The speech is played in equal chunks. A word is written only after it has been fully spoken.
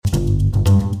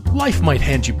Life might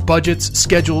hand you budgets,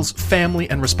 schedules, family,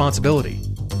 and responsibility.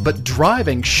 But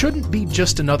driving shouldn't be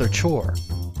just another chore.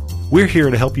 We're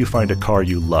here to help you find a car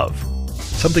you love.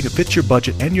 Something that fits your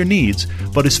budget and your needs,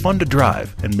 but is fun to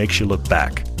drive and makes you look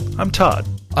back. I'm Todd.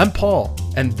 I'm Paul,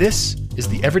 and this is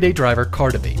the Everyday Driver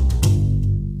Car Debate.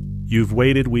 You've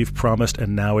waited, we've promised,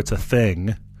 and now it's a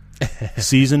thing.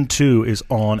 Season 2 is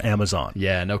on Amazon.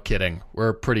 Yeah, no kidding.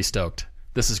 We're pretty stoked.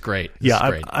 This is great. This is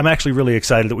great. I'm actually really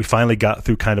excited that we finally got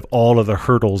through kind of all of the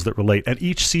hurdles that relate. And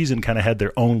each season kind of had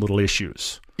their own little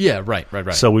issues. Yeah, right.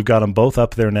 So we've got them both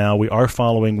up there now. We are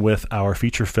following with our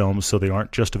feature films, so they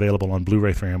aren't just available on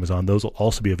Blu-ray through Amazon. Those will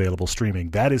also be available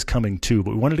streaming. That is coming too.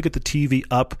 But we wanted to get the TV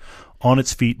up on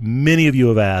its feet. Many of you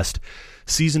have asked.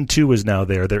 Season 2 is now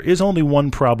there. There is only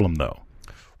one problem, though.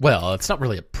 Well, it's not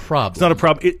really a problem. It's not a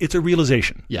problem. It's a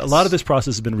realization. Yes. A lot of this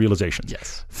process has been realizations.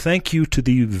 Yes. Thank you to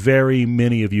the very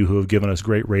many of you who have given us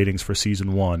great ratings for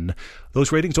Season 1.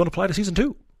 Those ratings don't apply to Season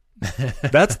 2.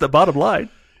 That's the bottom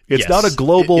line. It's not a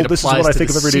global, this is what I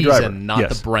think of Everyday Driver. Not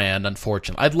the brand,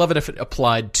 unfortunately. I'd love it if it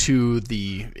applied to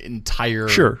the entire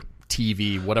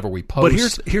TV, whatever we post.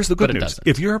 But here's the good news.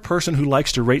 If you're a person who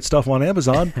likes to rate stuff on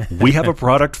Amazon, we have a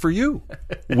product for you.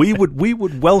 We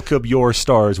would welcome your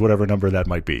stars, whatever number that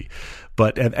might be.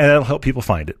 But and that'll help people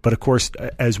find it. But of course,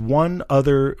 as one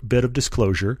other bit of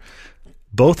disclosure,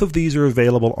 both of these are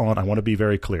available on, I want to be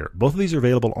very clear, both of these are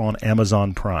available on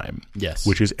Amazon Prime. Yes.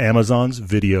 Which is Amazon's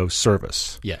video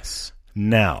service. Yes.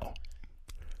 Now,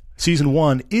 Season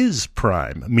 1 is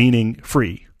Prime, meaning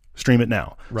free. Stream it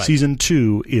now. Right. Season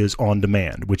 2 is on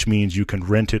demand, which means you can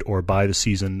rent it or buy the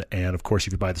season. And, of course,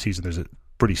 if you buy the season, there's a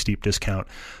pretty steep discount.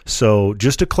 So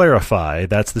just to clarify,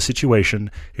 that's the situation.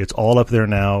 It's all up there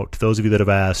now. To those of you that have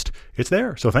asked, it's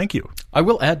there. So thank you. I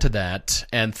will add to that,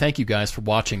 and thank you guys for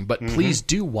watching, but please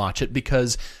do watch it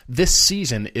because this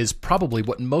season is probably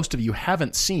what most of you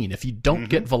haven't seen. If you don't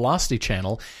get Velocity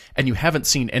Channel and you haven't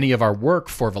seen any of our work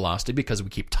for Velocity because we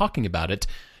keep talking about it,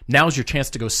 now's your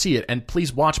chance to go see it, and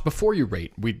please watch before you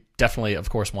rate. We definitely, of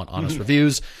course, want honest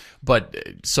reviews, but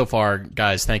so far,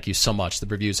 guys, thank you so much. The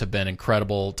reviews have been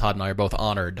incredible. Todd and I are both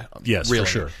honored. Yes, really, for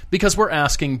sure. Because we're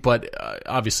asking, but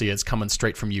obviously it's coming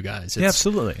straight from you guys. It's,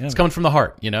 absolutely. Yeah. It's coming from the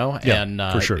heart, you know? Yeah, and,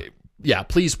 for sure. Yeah,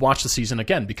 please watch the season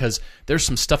again because there's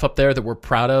some stuff up there that we're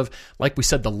proud of. Like we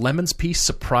said, the Lemons piece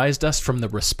surprised us from the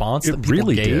response that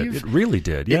people gave. It really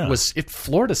did, yeah. It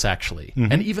floored us, actually.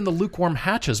 And even the Lukewarm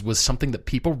Hatches was something that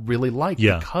people really liked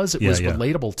because it was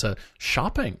relatable to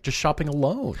shopping, just shopping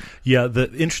alone. Yeah,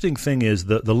 the interesting thing is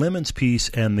the Lemons piece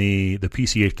and the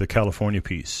PCH, the California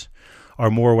piece,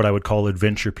 are more what I would call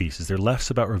adventure pieces. They're less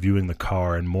about reviewing the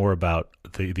car and more about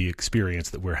the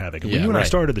experience that we're having. And when you and I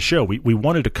started the show, we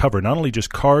wanted to cover not only just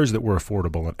cars that were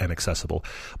affordable and accessible,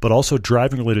 but also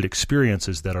driving-related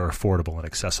experiences that are affordable and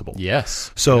accessible.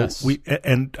 Yes. So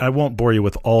and I won't bore you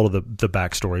with all of the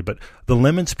backstory, but the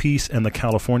Lemons piece and the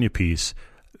California piece,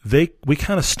 we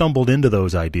kind of stumbled into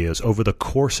those ideas over the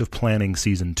course of planning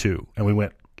Season 2. And we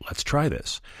went, let's try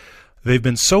this. They've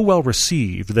been so well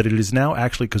received that it is now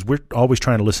actually, because we're always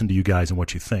trying to listen to you guys and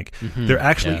what you think, they're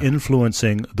actually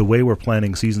influencing the way we're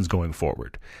planning seasons going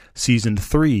forward. Season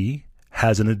 3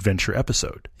 has an adventure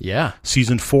episode. Yeah.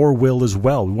 Season 4 will as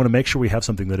well. We want to make sure we have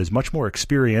something that is much more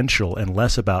experiential and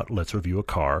less about let's review a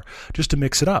car, just to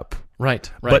mix it up. Right.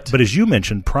 But as you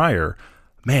mentioned prior,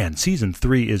 man, Season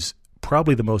 3 is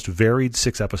probably the most varied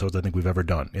 6 episodes I think we've ever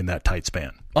done in that tight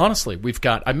span. Honestly,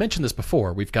 I mentioned this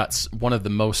before, we've got one of the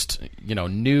most,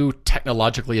 new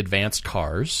technologically advanced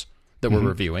cars that we're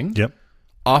reviewing. Yep.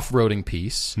 Off-roading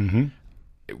piece.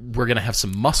 We're going to have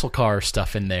some muscle car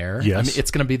stuff in there. Yes. I mean,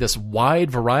 it's going to be this wide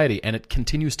variety, and it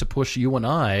continues to push you and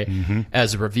I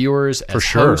as reviewers, as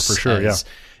hosts, as,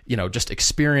 just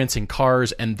experiencing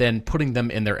cars and then putting them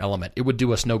in their element. It would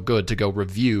do us no good to go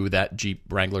review that Jeep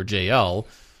Wrangler JL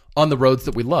on the roads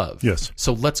that we love. Yes.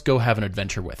 So let's go have an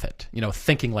adventure with it.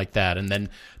 Thinking like that. And then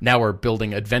now we're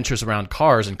building adventures around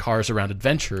cars and cars around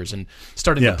adventures and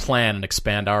starting to plan and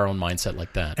expand our own mindset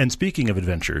like that. And speaking of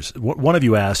adventures, one of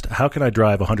you asked, how can I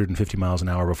drive 150 miles an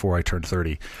hour before I turn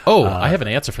 30? Oh, I have an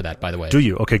answer for that, by the way. Do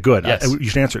you? Okay, good. Yes. You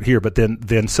should answer it here. But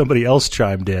then somebody else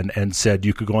chimed in and said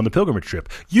you could go on the pilgrimage trip.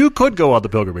 You could go on the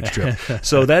pilgrimage trip.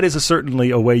 So that is certainly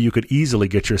a way you could easily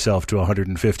get yourself to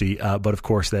 150. But of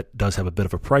course, that does have a bit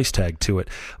of a price tag to it.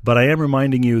 But I am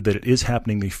reminding you that it is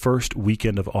happening the first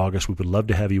weekend of August. We would love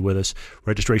to have you with us.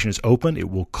 Registration is open.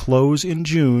 It will close in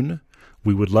June.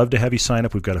 We would love to have you sign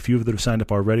up. We've got a few of them that have signed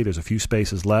up already. There's a few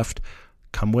spaces left.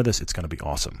 Come with us. It's going to be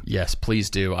awesome. Yes,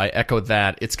 please do. I echo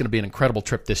that. It's going to be an incredible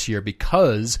trip this year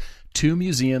because 2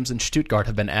 museums in Stuttgart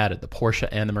have been added, the Porsche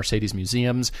and the Mercedes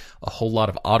museums, a whole lot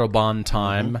of Autobahn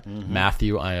time.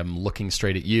 Matthew, I am looking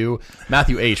straight at you.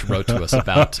 Matthew H. wrote to us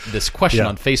about this question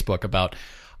on Facebook about,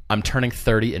 I'm turning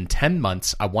 30 in 10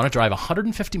 months. I want to drive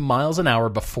 150 miles an hour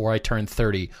before I turn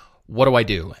 30. What do I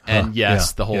do? And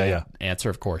yes, the whole answer,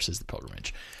 of course, is the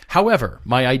pilgrimage. However,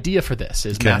 my idea for this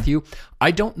is, Matthew,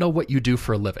 I don't know what you do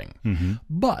for a living,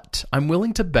 but I'm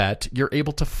willing to bet you're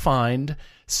able to find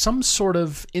some sort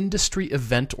of industry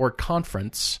event or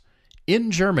conference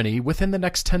in Germany within the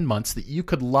next 10 months that you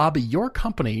could lobby your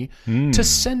company to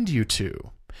send you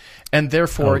to. And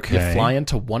therefore, you fly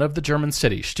into one of the German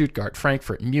cities, Stuttgart,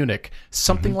 Frankfurt, Munich,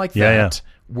 something like that,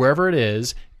 wherever it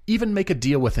is, even make a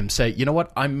deal with him. Say, you know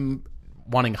what, I'm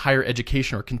wanting higher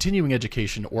education or continuing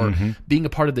education or being a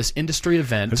part of this industry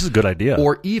event. This is a good idea.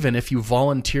 Or even if you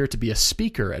volunteer to be a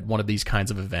speaker at one of these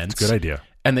kinds of events. It's a good idea.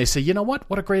 And they say, you know what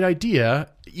a great idea.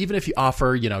 Even if you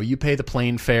offer, you pay the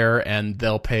plane fare and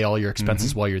they'll pay all your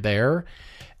expenses while you're there.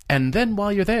 And then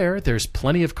while you're there, there's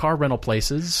plenty of car rental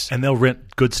places. And they'll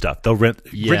rent good stuff. They'll rent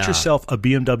yourself a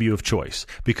BMW of choice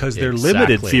because they're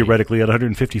limited theoretically at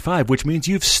 155, which means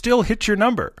you've still hit your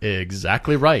number.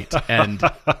 Exactly right. And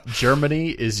Germany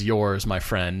is yours, my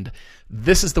friend.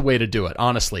 This is the way to do it,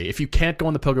 honestly. If you can't go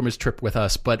on the pilgrimage trip with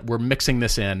us, but we're mixing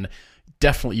this in,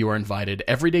 definitely you are invited.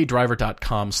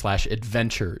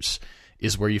 Everydaydriver.com/adventures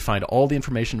is where you find all the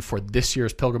information for this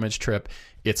year's pilgrimage trip.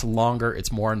 It's longer.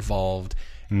 It's more involved.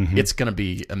 It's going to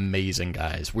be amazing,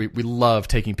 guys. We love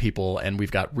taking people, and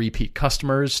we've got repeat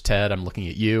customers. Ted, I'm looking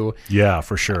at you. Yeah,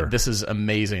 for sure. This is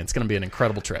amazing. It's going to be an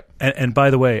incredible trip. And by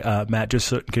the way, Matt, just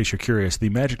so, in case you're curious, the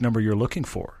magic number you're looking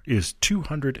for is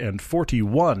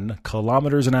 241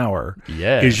 kilometers an hour.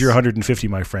 Yes. Is your 150,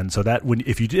 my friend. So that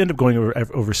if you end up going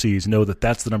overseas, know that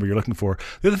that's the number you're looking for.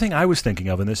 The other thing I was thinking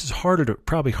of, and this is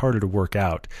probably harder to work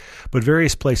out, but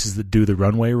various places that do the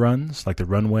runway runs, like the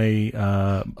runway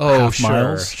half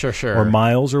miles. Sure. Or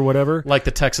miles or whatever. Like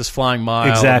the Texas Flying Mile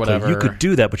exactly. or whatever. You could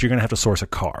do that, but you're going to have to source a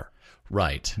car.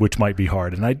 Right. Which might be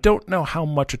hard. And I don't know how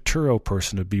much a Turo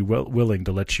person would be willing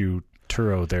to let you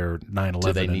Turo their 911.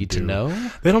 Do they need to know?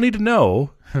 They don't need to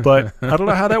know, but I don't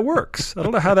know how that works.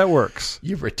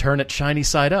 You return it shiny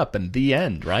side up and the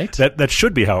end, right? That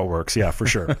should be how it works, yeah, for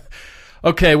sure.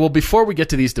 Okay, well, before we get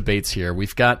to these debates here,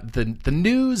 we've got the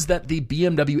news that the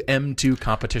BMW M2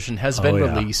 competition has been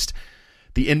released.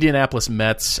 The Indianapolis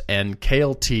Mets and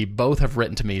KLT both have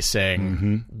written to me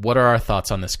saying, what are our thoughts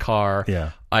on this car?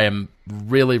 Yeah. I am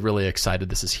really, really excited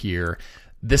this is here.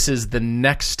 This is the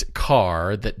next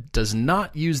car that does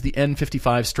not use the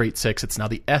N55 straight six. It's now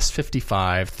the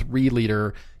S55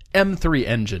 3-liter M3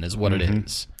 engine is what it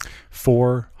is.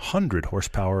 400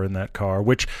 horsepower in that car,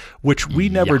 which we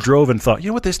never drove and thought, you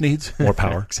know what this needs? More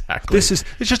power. Exactly. It's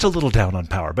just a little down on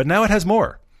power, but now it has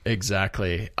more.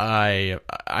 Exactly.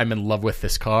 I'm in love with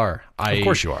this car. Of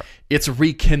course you are. It's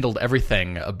rekindled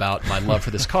everything about my love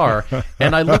for this car.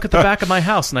 And I look at the back of my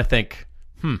house and I think,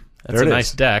 that's a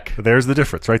nice deck. There's the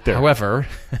difference right there. However,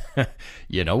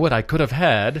 you know what I could have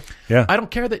had? Yeah. I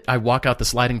don't care that I walk out the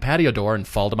sliding patio door and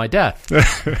fall to my death.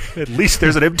 At least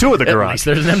there's an M2 in the garage. At least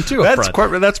there's an M2 up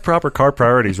front. That's proper car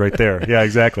priorities right there. Yeah,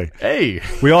 exactly. Hey.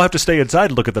 We all have to stay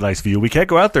inside and look at the nice view. We can't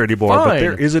go out there anymore, but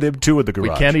there is an M2 in the garage.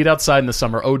 We can't eat outside in the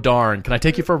summer. Oh, darn. Can I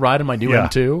take you for a ride in my new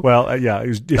M2? Well,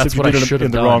 That's what I should have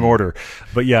in the wrong order.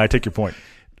 But yeah, I take your point.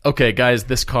 Okay, guys,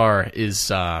 this car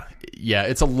is,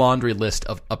 it's a laundry list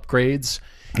of upgrades.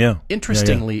 Yeah.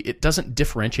 Interestingly, it doesn't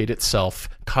differentiate itself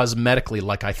cosmetically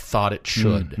like I thought it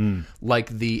should, like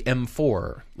the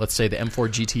M4, let's say the M4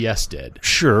 GTS did.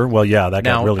 Sure. Well, yeah, that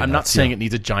got really Now, I'm not saying it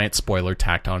needs a giant spoiler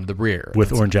tacked onto the rear.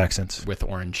 With orange accents. With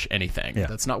orange anything. Yeah.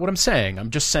 That's not what I'm saying.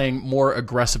 I'm just saying more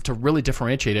aggressive to really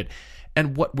differentiate it,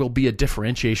 and what will be a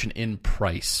differentiation in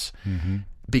price.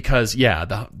 Because,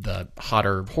 the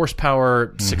hotter horsepower,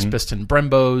 6-piston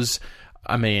Brembos.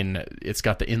 I mean, it's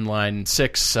got the inline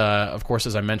 6, of course,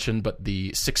 as I mentioned, but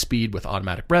the 6-speed with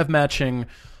automatic rev matching,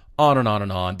 on and on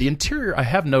and on. The interior, I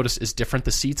have noticed, is different.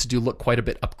 The seats do look quite a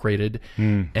bit upgraded.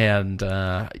 And,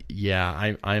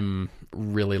 I'm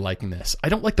really liking this. I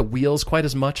don't like the wheels quite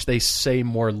as much. They say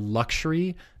more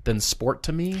luxury than sport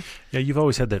to me. Yeah, you've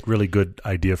always had that really good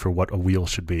idea for what a wheel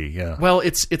should be. Yeah. Well,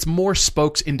 it's more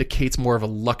spokes indicates more of a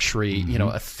luxury,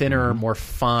 a thinner, more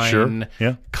fine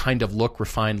kind of look,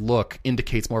 refined look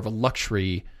indicates more of a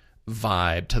luxury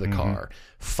vibe to the car.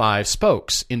 5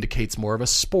 spokes indicates more of a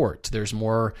sport. There's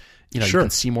more, you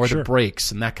can see more of the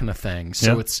brakes and that kind of thing.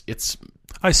 So it's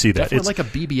I see that. Definitely It's like a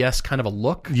BBS kind of a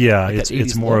look. yeah, like that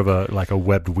it's 80s more look. of a like a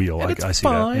webbed wheel. And it's I see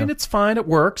fine. that. Yeah. It's fine. It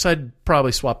works. I'd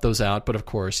probably swap those out, but of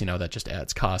course, that just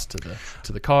adds cost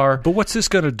to the car. But what's this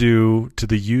going to do to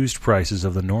the used prices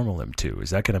of the normal M2?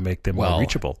 Is that going to make them more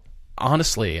reachable?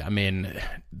 Honestly, I mean,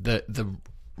 the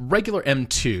regular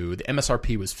M2, the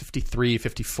MSRP was $53,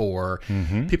 $54.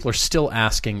 Mm-hmm. People are still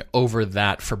asking over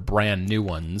that for brand new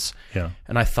ones. Yeah.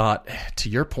 And I thought, to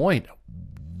your point,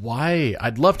 why?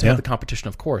 I'd love to have the competition,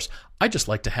 of course. I just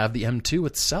like to have the M2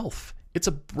 itself. It's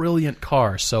a brilliant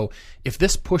car. So if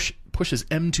this pushes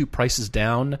M2 prices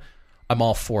down, I'm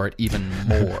all for it even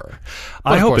more.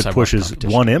 I hope it pushes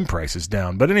 1M prices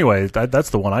down. But anyway, that's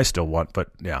the one I still want. But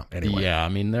yeah, anyway. Yeah, I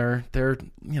mean, they're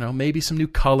maybe some new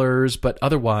colors, but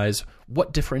otherwise,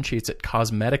 what differentiates it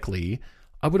cosmetically?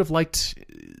 I would have liked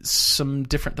some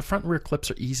different. The front and rear clips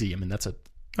are easy. I mean, that's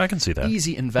I can see that.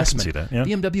 Easy investment. I can see that,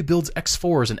 yeah. BMW builds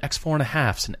X4s and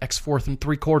X4.5s and X4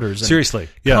 3/4. Seriously,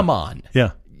 yeah. Come on.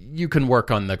 Yeah. You can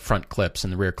work on the front clips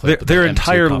and the rear clip. Their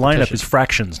entire lineup is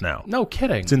fractions now. No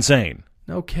kidding. It's insane.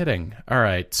 No kidding. All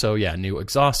right. So, yeah, new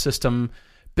exhaust system,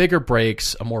 bigger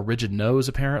brakes, a more rigid nose,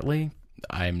 apparently.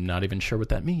 I'm not even sure what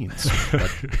that means.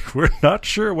 But we're not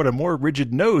sure what a more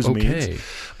rigid nose means.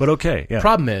 But okay. Yeah.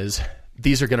 Problem is,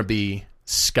 these are going to be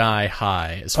sky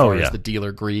high as far as the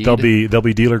dealer greed. There'll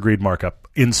be dealer greed markup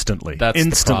instantly. That's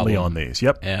instantly the problem. on these.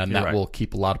 Yep. And that will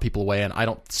keep a lot of people away, and I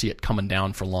don't see it coming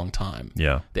down for a long time.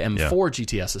 Yeah. The M4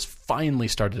 GTS has finally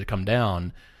started to come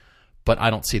down, but I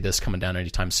don't see this coming down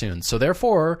anytime soon. So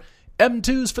therefore,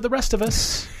 M2s for the rest of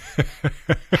us.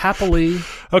 Happily.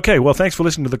 Okay, well, thanks for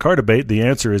listening to the car debate. The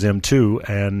answer is M2,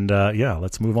 and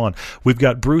let's move on. We've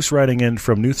got Bruce writing in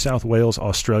from New South Wales,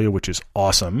 Australia, which is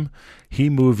awesome. He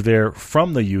moved there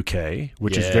from the UK,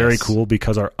 which is very cool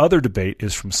because our other debate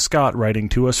is from Scott writing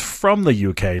to us from the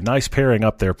UK. Nice pairing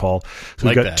up there, Paul. So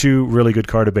we've got two really good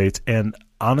car debates, and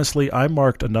honestly, I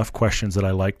marked enough questions that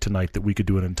I liked tonight that we could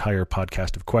do an entire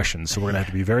podcast of questions. So we're going to have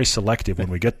to be very selective when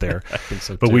we get there. I think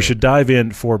so, too. But we should dive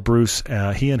in for Bruce.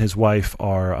 He and his wife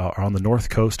are on the north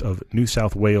coast of New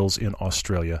South Wales in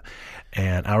Australia,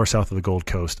 and hour south of the Gold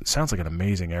Coast. It sounds like an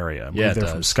amazing area. I moved there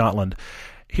from Scotland.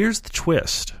 Here's the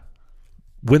twist.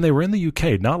 When they were in the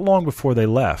UK, not long before they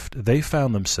left, they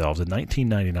found themselves in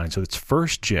 1999, so it's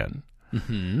first gen,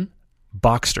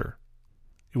 Boxster.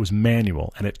 It was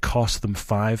manual, and it cost them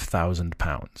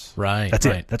 £5,000. Right. That's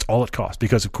it. That's all it cost.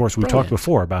 Because, of course, we talked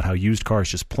before about how used cars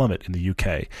just plummet in the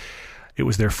UK. It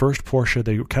was their first Porsche.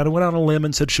 They kind of went on a limb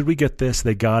and said, should we get this?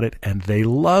 They got it, and they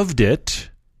loved it.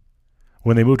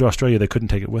 When they moved to Australia, they couldn't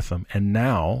take it with them. And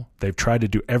now they've tried to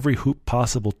do every hoop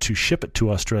possible to ship it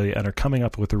to Australia and are coming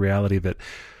up with the reality that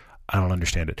I don't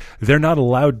understand it. They're not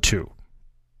allowed to.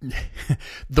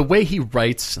 The way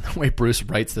Bruce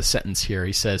writes the sentence here,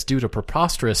 he says, due to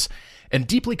preposterous and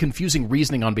deeply confusing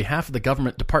reasoning on behalf of the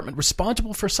government department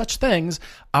responsible for such things,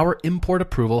 our import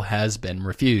approval has been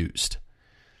refused.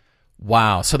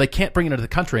 Wow. So they can't bring it into the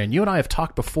country. And you and I have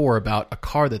talked before about a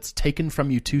car that's taken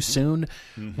from you too soon.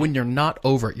 When you're not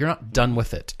over it, you're not done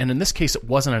with it. And in this case, it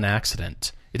wasn't an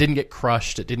accident. It didn't get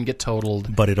crushed. It didn't get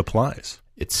totaled. But it applies.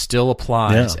 It still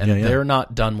applies. They're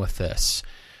not done with this.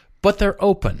 But they're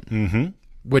open,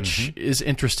 which is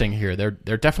interesting here. They're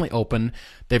definitely open.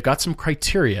 They've got some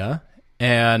criteria.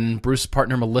 And Bruce's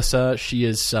partner, Melissa,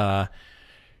 she's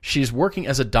working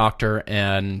as a doctor,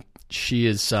 and she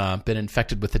has been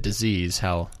infected with a disease.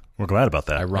 How we're glad about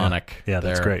that. Ironic. Yeah,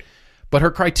 that's great. But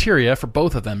her criteria for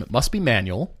both of them, it must be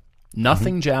manual,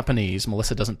 nothing Japanese.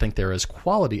 Melissa doesn't think they're as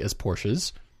quality as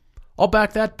Porsches. I'll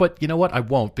back that, but you know what? I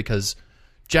won't, because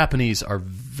Japanese are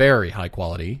very high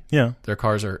quality. Yeah. Their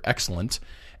cars are excellent.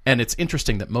 And it's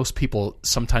interesting that most people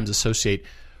sometimes associate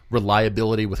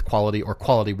reliability with quality or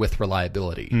quality with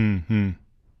reliability.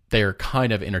 They're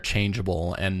kind of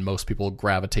interchangeable, and most people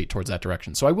gravitate towards that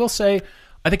direction. So I will say,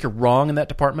 I think you're wrong in that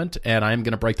department, and I'm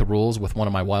going to break the rules with one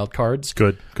of my wild cards.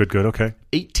 Good. Okay.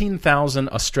 18,000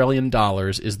 Australian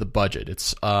dollars is the budget.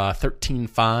 It's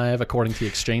 13.5 according to the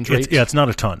exchange rate. It's not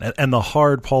a ton, and the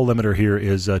hard Paul limiter here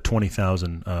is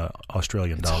 20,000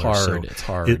 Australian dollars. It's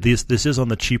hard. This is on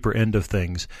the cheaper end of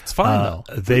things. It's fine though.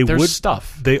 There's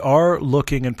stuff. They are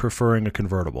looking and preferring a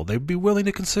convertible. They'd be willing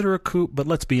to consider a coupe, but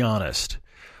let's be honest.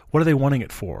 What are they wanting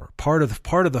it for? Part of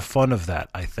the fun of that,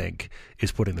 I think,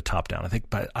 is putting the top down.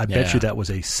 I bet you that was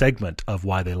a segment of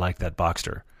why they like that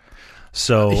Boxster.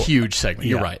 So a huge segment.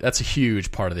 You're right. That's a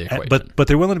huge part of the equation. But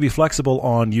they're willing to be flexible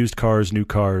on used cars, new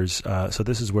cars. So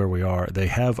this is where we are. They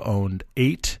have owned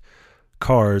 8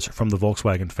 cars from the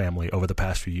Volkswagen family over the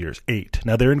past few years. 8.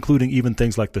 Now, they're including even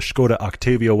things like the Skoda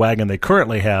Octavia wagon they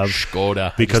currently have.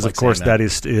 Skoda. Because, of course, that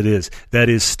is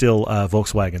still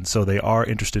Volkswagen, so they are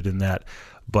interested in that.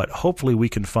 But hopefully we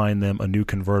can find them a new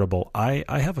convertible. I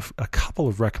have a couple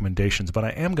of recommendations, but I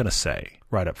am going to say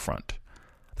right up front,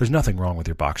 there's nothing wrong with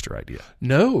your Boxster idea.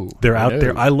 No. They're out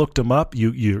there. I looked them up.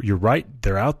 You're right.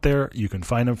 They're out there. You can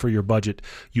find them for your budget.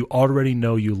 You already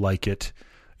know you like it.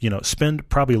 Spend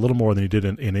probably a little more than you did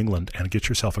in England and get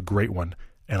yourself a great one.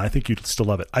 And I think you'd still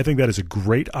love it. I think that is a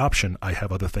great option. I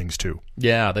have other things too.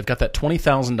 Yeah, they've got that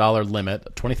 $20,000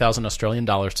 limit, 20,000 Australian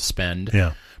dollars to spend.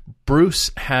 Yeah.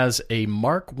 Bruce has a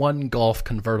Mark I Golf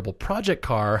convertible project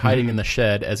car hiding in the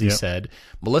shed, as he said.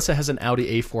 Melissa has an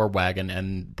Audi A4 wagon,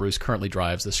 and Bruce currently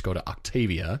drives the Skoda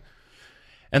Octavia.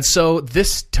 And so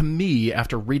this, to me,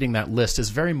 after reading that list, is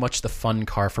very much the fun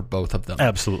car for both of them.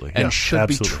 Absolutely. And should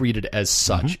be treated as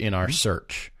such in our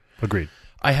search. Agreed.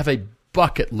 I have a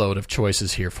bucket load of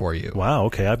choices here for you. Wow,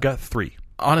 okay. I've got 3.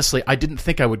 Honestly, I didn't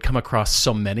think I would come across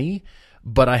so many.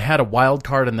 But I had a wild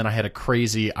card, and then I had a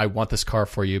crazy, I want this car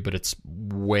for you, but it's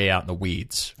way out in the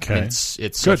weeds. Okay. I mean,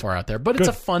 it's so far out there. But it's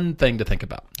a fun thing to think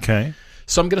about. Okay.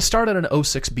 So I'm going to start at an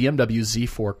 06 BMW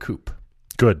Z4 Coupe.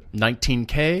 Good.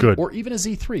 19K. Good. Or even a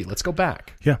Z3. Let's go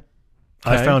back. Yeah.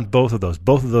 Okay. I found both of those.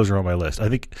 Both of those are on my list. I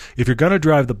think if you're going to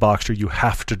drive the Boxster, you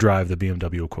have to drive the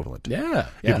BMW equivalent. Yeah.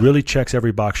 It really checks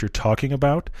every box you're talking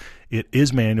about. It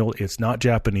is manual. It's not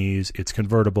Japanese. It's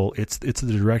convertible. It's the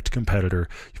direct competitor.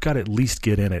 You've got to at least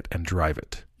get in it and drive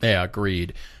it. Yeah,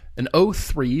 agreed. An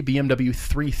 03 BMW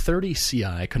 330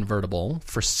 Ci convertible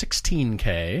for $16K.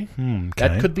 Okay.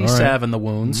 That could be salve in the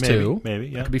wounds, too. Maybe,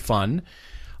 yeah. That could be fun.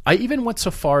 I even went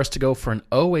so far as to go for an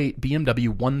 08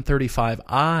 BMW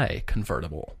 135i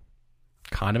convertible.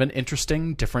 Kind of an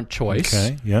interesting, different choice.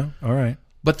 Okay, yeah, all right.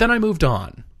 But then I moved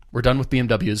on. We're done with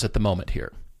BMWs at the moment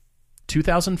here.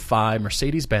 2005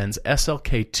 Mercedes-Benz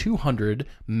SLK 200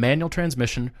 manual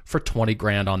transmission for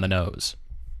 $20,000 on the nose.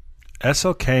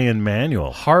 SLK and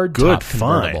manual. Hard top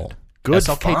convertible. Find. Good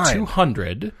SLK find.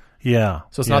 200. Yeah.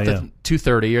 So it's not the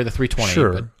 230 or the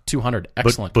 320, but 200.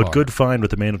 Excellent car. But good find with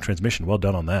the manual transmission. Well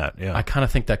done on that. Yeah. I kind of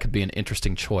think that could be an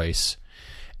interesting choice.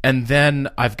 And then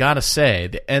I've got to say,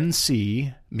 the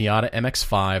NC Miata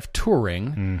MX-5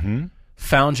 Touring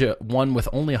found you one with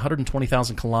only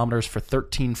 120,000 kilometers for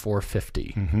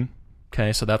 $13,450.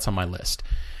 Okay, so that's on my list.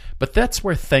 But that's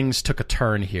where things took a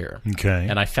turn here. Okay.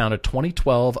 And I found a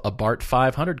 2012 Abarth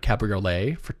 500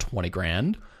 Cabriolet for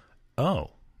 $20,000. Oh,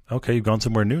 okay. You've gone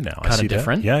somewhere new now. Kind of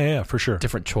different. Yeah, for sure.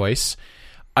 Different choice.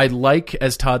 I like,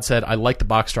 as Todd said, I like the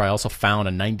Boxster. I also found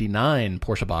a 99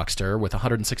 Porsche Boxster with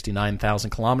 169,000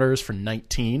 kilometers for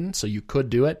 $19,000, so you could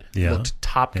do it. Yeah. Looked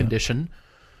top condition.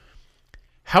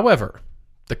 However,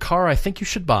 the car I think you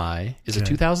should buy is a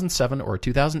 2007 or a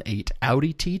 2008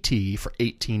 Audi TT for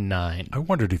 $18,900. I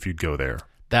wondered if you'd go there.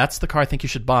 That's the car I think you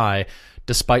should buy,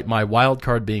 despite my wild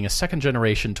card being a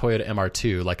second-generation Toyota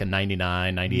MR2, like a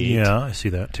 99, 98. Yeah, I see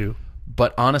that too.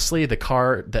 But honestly, the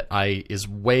car that is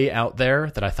way out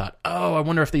there that I thought, I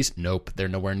wonder if these... Nope, they're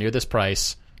nowhere near this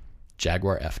price.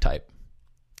 Jaguar F-Type.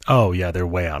 Oh, yeah, they're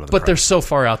way out of the But price. they're so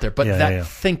far out there. But Yeah.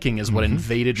 thinking is what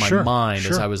invaded my mind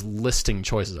as I was listing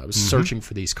choices. I was searching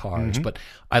for these cars. But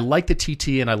I like the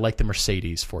TT and I like the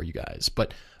Mercedes for you guys.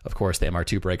 But, of course, the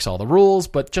MR2 breaks all the rules.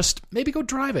 But just maybe go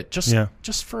drive it. Just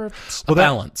for a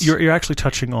balance. You're actually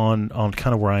touching on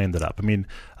kind of where I ended up. I mean,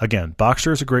 again,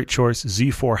 Boxster is a great choice.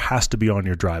 Z4 has to be on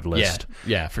your drive list.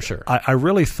 Yeah, for sure. I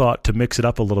really thought to mix it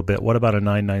up a little bit, what about a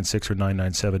 996 or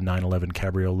 997, 911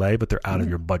 Cabriolet, but they're out of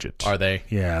your budget. Are they?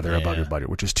 Yeah, they're above your budget,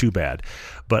 which is too bad.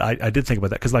 But I did think about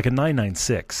that, because like a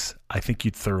 996, I think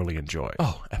you'd thoroughly enjoy.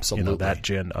 Oh, absolutely. That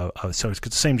gen so it's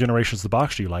the same generation as the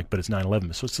Boxster you like, but it's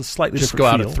 911, so it's a slightly just different go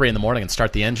out feel. at 3 in the morning and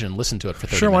start the engine and listen to it for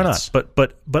 30 Sure, minutes. why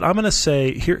not? But I'm going to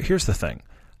say, here's the thing.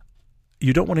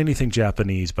 You don't want anything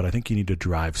Japanese, but I think you need to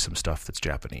drive some stuff that's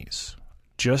Japanese.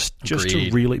 Just to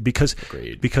really, because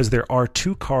there are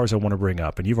 2 cars I want to bring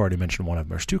up, and you've already mentioned one of them.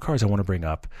 There's 2 cars I want to bring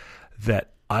up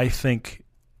that I think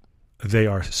they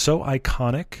are so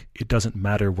iconic, it doesn't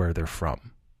matter where they're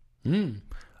from.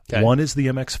 Okay. One is the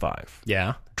MX-5.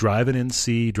 Yeah. Drive an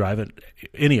NC, drive it,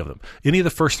 any of them. Any of the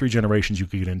first 3 generations you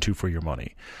could get into for your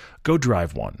money. Go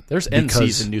drive one. There's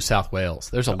NCs in New South Wales.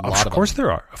 There's a lot of them. Of course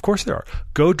there are. Of course there are.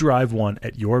 Go drive one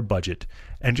at your budget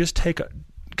and just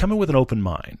come in with an open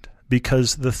mind.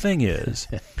 Because the thing is,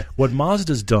 what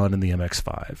Mazda's done in the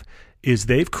MX-5 is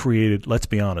they've created, let's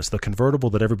be honest, the convertible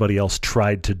that everybody else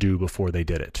tried to do before they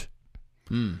did it.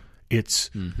 It's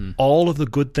all of the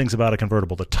good things about a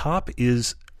convertible. The top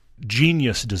is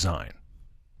genius design.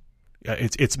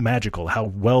 It's magical how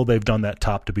well they've done that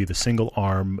top to be the single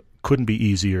arm. Couldn't be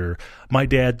easier. My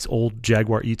dad's old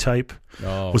Jaguar E-Type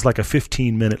was like a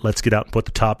 15-minute, let's get out and put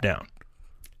the top down.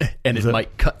 And it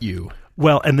might cut you.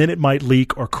 Well, and then it might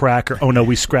leak or crack or, oh no,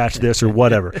 we scratched this or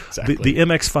whatever. Exactly. The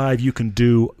MX-5 you can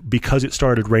do because it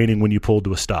started raining when you pulled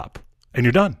to a stop. And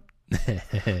you're done.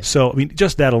 So, I mean,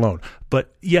 just that alone.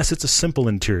 But yes, it's a simple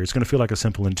interior. It's going to feel like a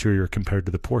simple interior compared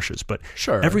to the Porsches. But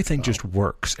everything just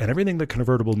works. And everything the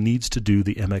convertible needs to do,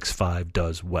 the MX-5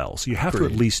 does well. So you have to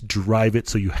at least drive it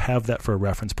so you have that for a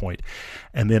reference point.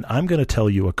 And then I'm going to tell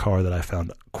you a car that I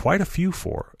found quite a few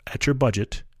for at your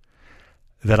budget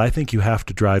that I think you have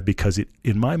to drive because,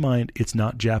 in my mind, it's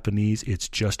not Japanese. It's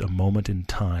just a moment in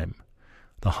time.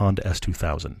 The Honda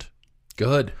S2000.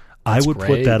 Good. I would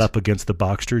put that up against the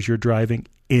Boxsters you're driving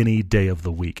any day of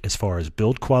the week. As far as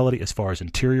build quality, as far as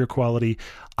interior quality,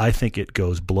 I think it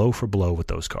goes blow for blow with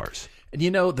those cars. And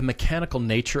you know, the mechanical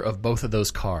nature of both of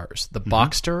those cars, the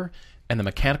Boxster and the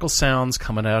mechanical sounds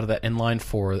coming out of that inline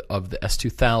four of the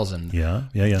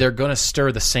S2000, they're going to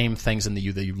stir the same things in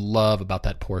you that you love about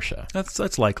that Porsche.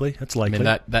 That's likely. That's likely.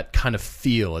 I mean, that kind of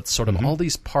feel. It's sort of all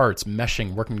these parts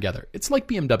meshing, working together. It's like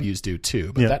BMWs do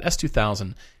too, but that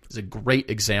S2000 is a great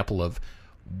example of,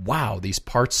 wow, these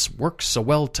parts work so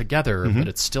well together, but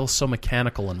it's still so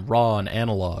mechanical and raw and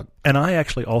analog. And I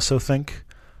actually also think,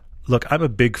 look, I'm a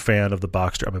big fan of the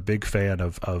Boxster. I'm a big fan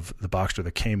of the Boxster,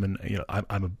 the Cayman. You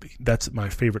know, that's my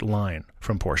favorite line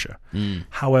from Porsche.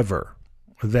 However,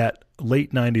 that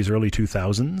late 90s, early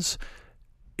 2000s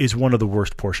is one of the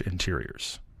worst Porsche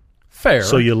interiors. Fair.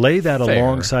 So you lay that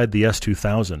alongside the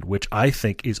S2000, which I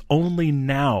think is only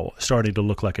now starting to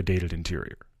look like a dated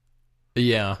interior.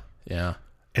 Yeah.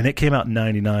 And it came out in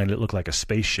 99. It looked like a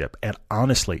spaceship. And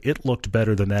honestly, it looked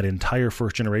better than that entire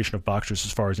first generation of Boxsters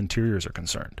as far as interiors are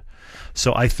concerned.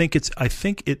 So I think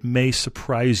it may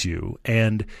surprise you.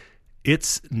 And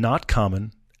it's not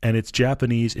common. And it's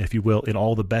Japanese, if you will, in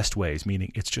all the best ways,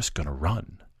 meaning it's just going to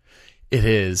run. It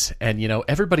is. And, you know,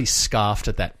 everybody scoffed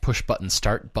at that push-button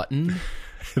start button.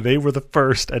 They were the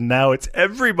first, and now it's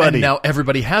everybody. And now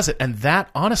everybody has it. And that,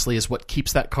 honestly, is what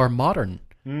keeps that car modern.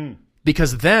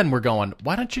 Because then we're going,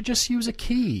 why don't you just use a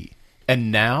key?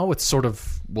 And now it's sort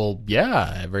of, well,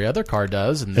 yeah, every other car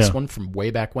does. And this one from way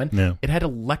back when, it had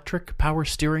electric power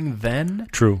steering then.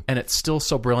 True. And it's still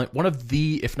so brilliant. One of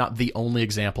the, if not the only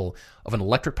example of an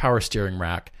electric power steering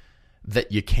rack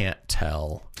that you can't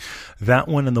tell. That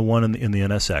one and the one in the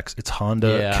NSX, it's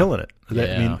Honda killing it. I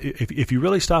mean, if you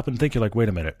really stop and think, you're like, wait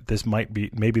a minute,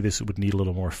 maybe this would need a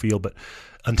little more feel. But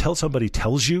until somebody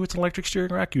tells you it's an electric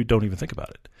steering rack, you don't even think about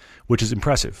it, which is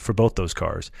impressive for both those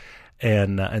cars.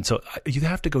 And so you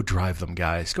have to go drive them,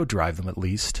 guys. Go drive them at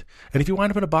least. And if you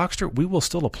wind up in a Boxster, we will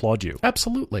still applaud you.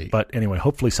 Absolutely. But anyway,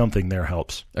 hopefully something there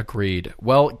helps. Agreed.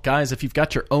 Well, guys, if you've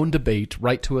got your own debate,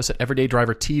 write to us at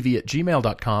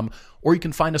everydaydrivertv@gmail.com, or you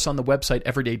can find us on the website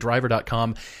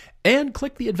everydaydriver.com and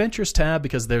click the Adventures tab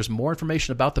because there's more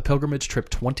information about the Pilgrimage Trip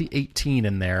 2018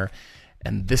 in there.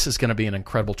 And this is going to be an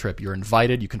incredible trip. You're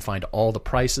invited. You can find all the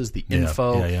prices, the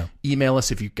info. Email us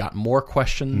if you've got more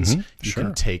questions. You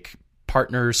can take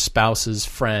partners, spouses,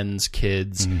 friends,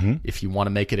 kids. If you want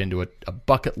to make it into a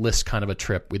bucket list kind of a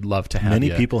trip, we'd love to have you.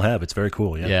 Many people have. It's very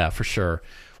cool. Yeah, for sure.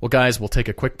 Well, guys, we'll take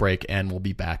a quick break, and we'll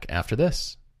be back after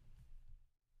this.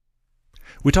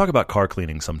 We talk about car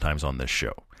cleaning sometimes on this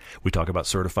show. We talk about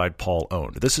certified Paul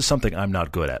owned. This is something I'm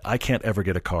not good at. I can't ever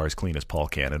get a car as clean as Paul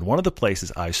can. And one of the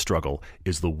places I struggle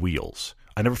is the wheels.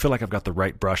 I never feel like I've got the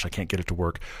right brush. I can't get it to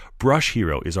work. Brush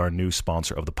Hero is our new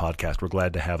sponsor of the podcast. We're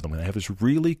glad to have them. And they have this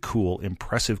really cool,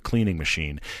 impressive cleaning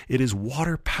machine. It is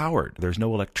water powered. There's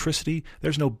no electricity.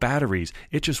 There's no batteries.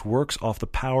 It just works off the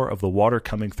power of the water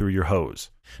coming through your hose.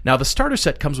 Now, the starter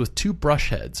set comes with 2 brush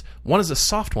heads. One is a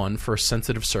soft one for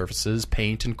sensitive surfaces,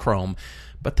 paint and chrome.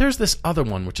 But there's this other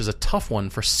one, which is a tough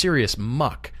one for serious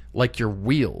muck, like your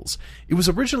wheels. It was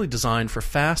originally designed for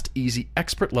fast, easy,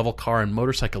 expert-level car and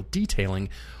motorcycle detailing,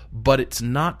 but it's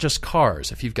not just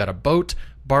cars. If you've got a boat,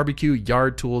 barbecue,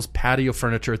 yard tools, patio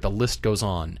furniture, the list goes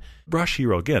on. Brush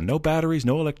Hero, again, no batteries,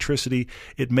 no electricity.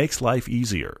 It makes life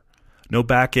easier. No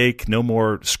backache, no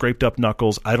more scraped up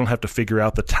knuckles. I don't have to figure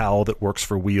out the towel that works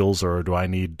for wheels, or do I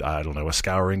need, a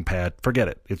scouring pad? Forget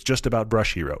it. It's just about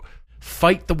Brush Hero.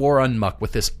 Fight the war on muck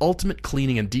with this ultimate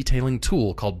cleaning and detailing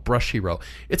tool called Brush Hero.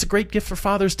 It's a great gift for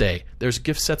Father's Day. There's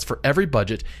gift sets for every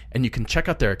budget, and you can check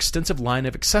out their extensive line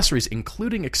of accessories,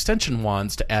 including extension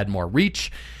wands to add more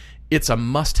reach. It's a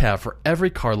must-have for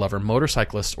every car lover,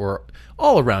 motorcyclist, or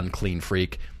all-around clean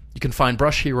freak. You can find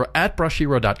Brush Hero at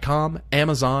brushhero.com,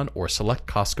 Amazon, or select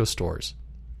Costco stores.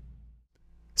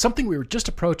 Something we were just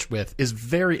approached with is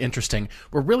very interesting.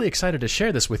 We're really excited to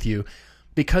share this with you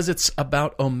because it's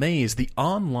about Omaze, the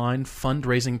online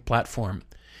fundraising platform.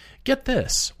 Get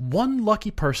this, one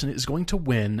lucky person is going to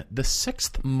win the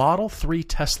 6th Model 3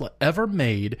 Tesla ever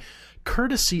made,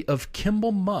 courtesy of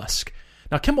Kimball Musk.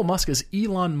 Now, Kimball Musk is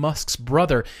Elon Musk's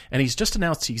brother, and he's just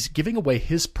announced he's giving away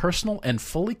his personal and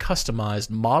fully customized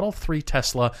Model 3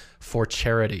 Tesla for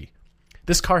charity.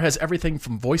 This car has everything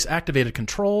from voice-activated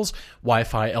controls,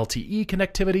 Wi-Fi LTE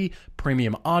connectivity,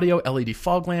 premium audio, LED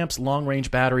fog lamps,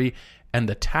 long-range battery, and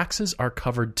the taxes are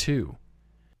covered too.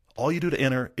 All you do to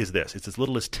enter is this. It's as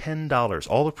little as $10.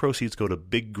 All the proceeds go to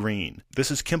Big Green. This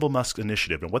is Kimball Musk's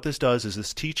initiative. And what this does is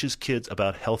this teaches kids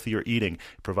about healthier eating.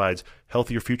 It provides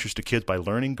healthier futures to kids by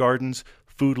learning gardens,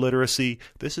 food literacy.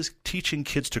 This is teaching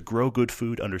kids to grow good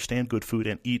food, understand good food,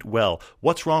 and eat well.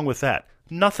 What's wrong with that?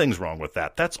 Nothing's wrong with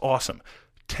that. That's awesome.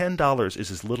 $10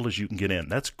 is as little as you can get in.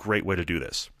 That's a great way to do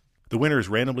this. The winner is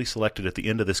randomly selected at the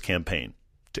end of this campaign.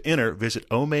 To enter, visit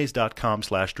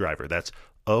omaze.com/driver. That's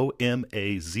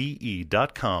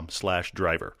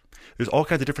OMAZE.com/driver. There's all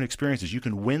kinds of different experiences. You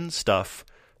can win stuff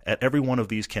at every one of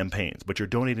these campaigns, but you're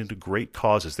donating to great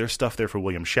causes. There's stuff there for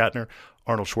William Shatner,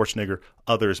 Arnold Schwarzenegger,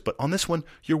 others. But on this one,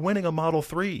 you're winning a Model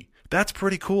 3. That's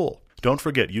pretty cool. Don't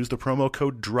forget, use the promo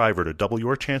code DRIVER to double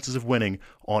your chances of winning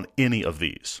on any of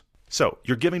these. So,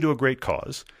 you're giving to a great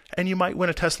cause, and you might win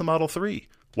a Tesla Model 3.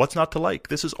 What's not to like?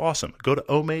 This is awesome. Go to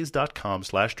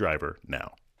omaze.com/driver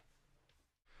now.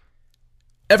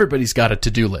 Everybody's got a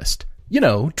to-do list. You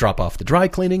know, drop off the dry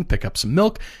cleaning, pick up some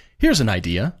milk. Here's an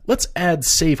idea. Let's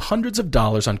save hundreds of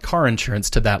dollars on car insurance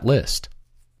to that list.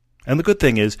 And the good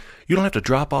thing is, you don't have to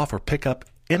drop off or pick up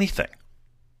anything.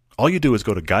 All you do is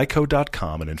go to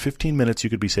geico.com, and in 15 minutes you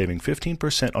could be saving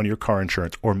 15% on your car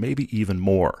insurance, or maybe even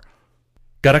more.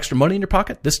 Got extra money in your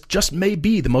pocket? This just may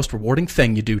be the most rewarding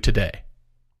thing you do today.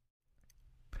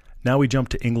 Now we jump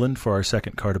to England for our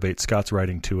second car debate. Scott's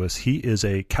writing to us. He is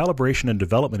a calibration and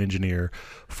development engineer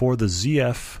for the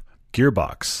ZF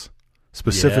gearbox,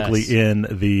 specifically in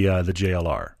the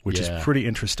JLR, which is pretty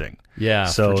interesting. Yeah,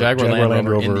 so for Jaguar Land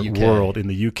Rover in the UK. World in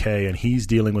the UK, and he's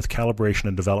dealing with calibration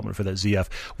and development for that ZF.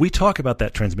 We talk about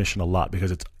that transmission a lot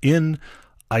because it's in,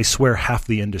 I swear, half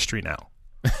the industry now.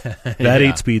 That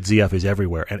 8-speed ZF is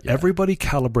everywhere, and everybody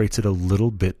calibrates it a little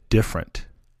bit different.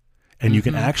 And you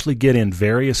can actually get in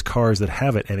various cars that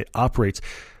have it, and it operates.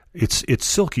 It's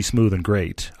silky smooth and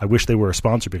great. I wish they were a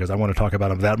sponsor because I want to talk about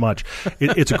them that much.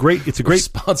 It's a great.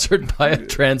 Sponsored by a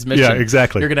transmission. Yeah,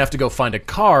 exactly. You're gonna have to go find a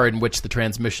car in which the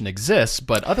transmission exists,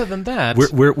 but other than that,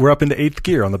 we're up into 8th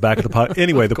gear on the back of the pod.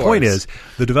 Anyway, the point is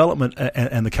the development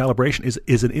and the calibration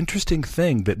is an interesting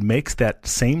thing that makes that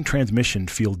same transmission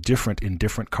feel different in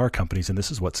different car companies, and this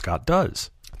is what Scott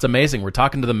does. It's amazing. We're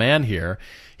talking to the man here.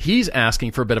 He's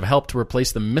asking for a bit of help to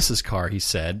replace the Mrs. car, he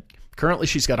said. Currently,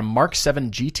 she's got a Mark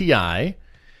 7 GTI,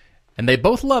 and they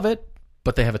both love it,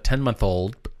 but they have a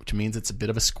 10-month-old, which means it's a bit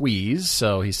of a squeeze.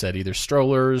 So he said either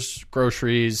strollers,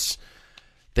 groceries.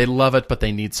 They love it, but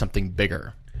they need something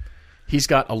bigger. He's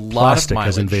got a lot Plastic of mileage.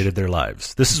 has invaded their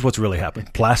lives. This is what's really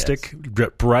happened. Plastic,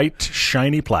 bright,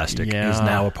 shiny plastic is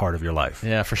now a part of your life.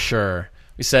 Yeah, for sure.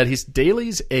 We said he's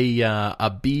Daly's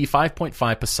a B 5.5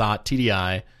 Passat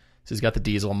TDI. So he's got the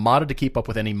diesel, modded to keep up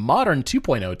with any modern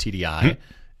 2.0 TDI.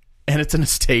 And it's an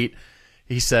estate.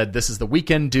 He said this is the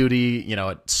weekend duty. You know,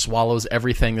 it swallows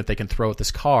everything that they can throw at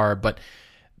this car, but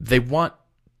they want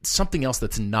something else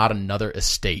that's not another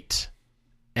estate.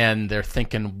 And they're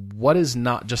thinking, what is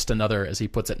not just another, as he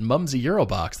puts it, mumsy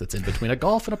Eurobox that's in between a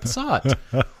Golf and a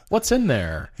Passat? What's in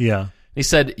there? Yeah. He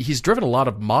said he's driven a lot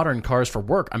of modern cars for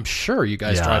work. I'm sure you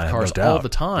guys drive cars all the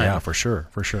time. Yeah, for sure.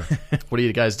 What do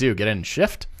you guys do? Get in and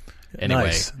shift? Anyway,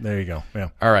 nice. There you go. Yeah.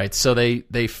 All right. So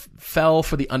they fell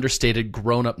for the understated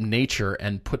grown-up nature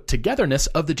and put togetherness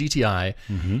of the GTI,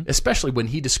 especially when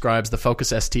he describes the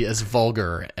Focus ST as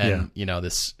vulgar and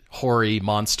this hoary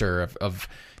monster of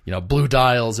blue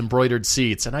dials, embroidered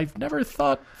seats. And I've never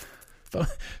thought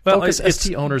Focus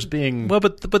ST owners being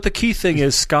but the key thing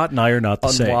is Scott and I are not the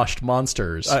same. Unwashed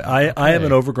monsters. I am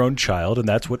an overgrown child, and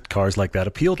that's what cars like that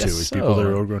appeal to, is people that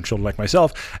are overgrown children like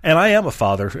myself. And I am a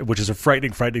father, which is a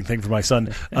frightening thing for my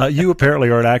son. You apparently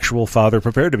are an actual father,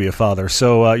 prepared to be a father.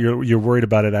 So you're worried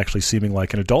about it actually seeming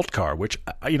like an adult car, which,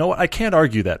 I can't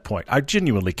argue that point. I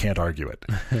genuinely can't argue it.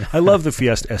 I love the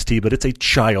Fiesta ST, but it's a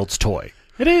child's toy.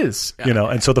 It is.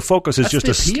 And so the Focus is just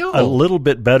a little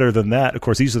bit better than that. Of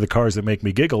course, these are the cars that make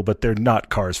me giggle, but they're not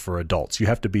cars for adults. You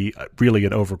have to be really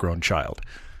an overgrown child.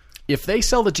 If they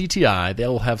sell the GTI,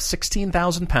 they'll have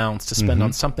 16,000 pounds to spend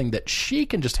on something that she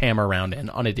can just hammer around in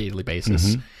on a daily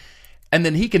basis. And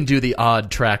then he can do the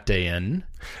odd track day in.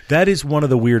 That is one of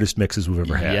the weirdest mixes we've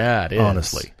ever had. Yeah, it is.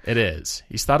 Honestly. It is.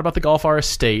 He's thought about the Golf R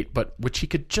estate, which he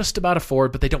could just about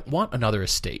afford, but they don't want another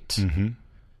estate. Mm-hmm.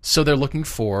 So they're looking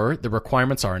for, the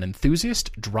requirements are an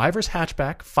enthusiast, driver's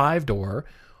hatchback, 5-door,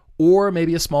 or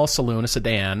maybe a small saloon, a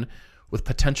sedan, with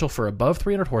potential for above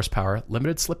 300 horsepower,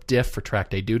 limited slip diff for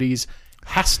track day duties,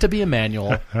 has to be a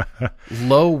manual,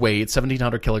 low weight,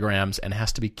 1,700 kilograms, and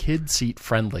has to be kid seat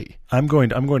friendly. I'm going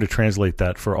to translate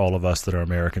that for all of us that are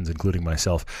Americans, including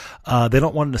myself. They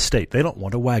don't want an estate. They don't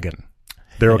want a wagon.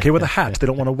 They're okay with a hatch. They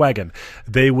don't want a wagon.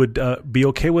 They would be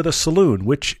okay with a saloon,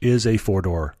 which is a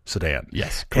 4-door sedan.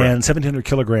 Yes, correct. And 1,700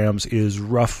 kilograms is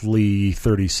roughly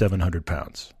 3,700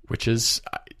 pounds. Which is,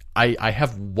 I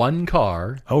have one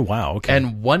car. Oh, wow. Okay.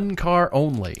 And one car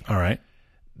only. All right.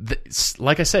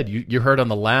 Like I said, you heard on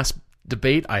the last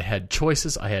debate, I had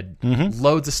choices. I had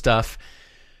loads of stuff.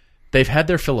 They've had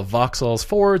their fill of Vauxhalls,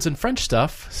 Fords, and French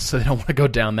stuff, so they don't want to go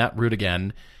down that route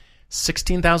again.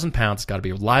 16,000 pounds. It's got to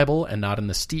be reliable and not in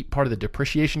the steep part of the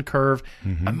depreciation curve.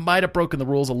 I might have broken the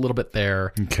rules a little bit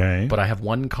there. Okay. But I have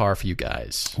one car for you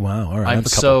guys. Wow. All right. I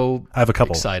have a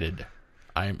couple. Excited.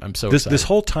 I'm so excited. This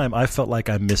whole time, I felt like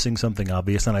I'm missing something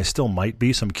obvious, and I still might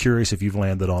be. So I'm curious if you've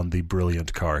landed on the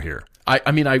brilliant car here.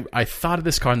 I thought of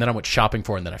this car, and then I went shopping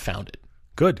for it, and then I found it.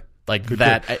 Good. Like good,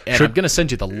 that. Good. And I'm going to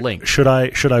send you the link. Should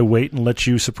I wait and let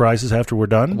you surprise us after we're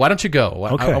done? Why don't you go?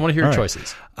 Okay. I want to hear your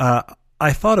choices.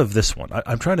 I thought of this one.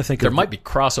 I'm trying to think there might be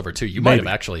crossover, too. You might have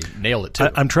actually nailed it, too.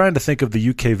 I'm trying to think of the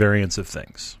UK variants of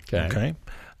things. Okay.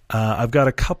 I've got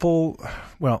a couple.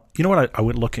 Well, you know what I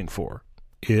went looking for?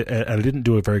 And I didn't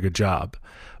do a very good job,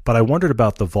 but I wondered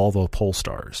about the Volvo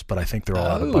Polestars, but I think they're all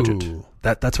out of budget.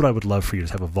 That's what I would love for you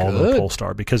to have a Volvo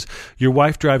Polestar, because your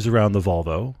wife drives around the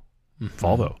Volvo,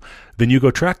 then you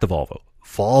go track the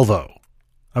Volvo.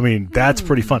 I mean, that's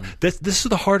pretty fun. This is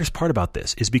the hardest part about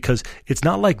this, is because it's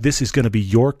not like this is going to be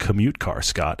your commute car,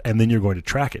 Scott, and then you're going to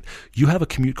track it. You have a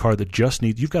commute car that just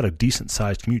needs, you've got a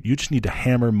decent-sized commute. You just need to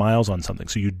hammer miles on something,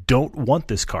 so you don't want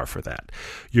this car for that.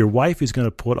 Your wife is going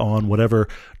to put on whatever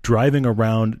driving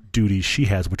around duties she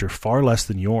has, which are far less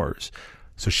than yours.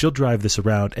 So she'll drive this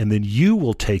around, and then you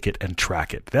will take it and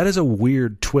track it. That is a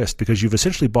weird twist, because you've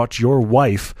essentially bought your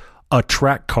wife a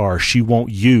track car she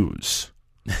won't use.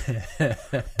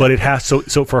 But it has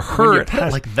so for her it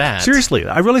has like that. Seriously,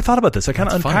 I really thought about this. I kind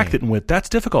of unpacked it and went, that's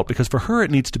difficult, because for her it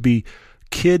needs to be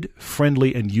kid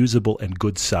friendly and usable and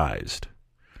good sized.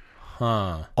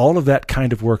 All of that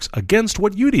kind of works against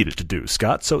what you needed to do,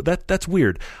 Scott. So that's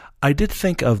weird. I did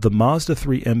think of the Mazda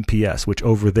 3 MPS, which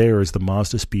over there is the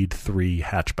Mazda Speed 3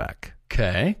 hatchback.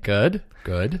 Okay, good.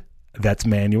 That's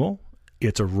manual.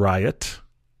 It's a riot.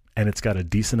 And it's got a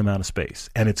decent amount of space.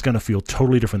 And it's going to feel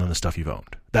totally different than the stuff you've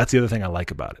owned. That's the other thing I like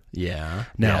about it. Yeah.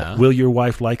 Now, will your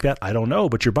wife like that? I don't know,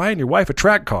 but you're buying your wife a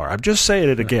track car. I'm just saying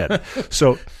it again.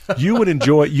 So you would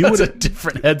enjoy. That's a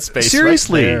different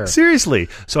headspace. Seriously.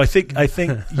 So I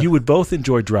think you would both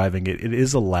enjoy driving it. It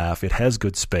is a laugh. It has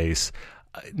good space.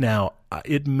 Now,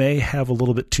 it may have a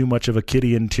little bit too much of a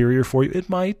kiddie interior for you. It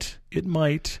might.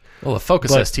 Well, if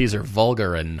Focus STs are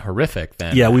vulgar and horrific,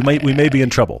 then yeah, we may be in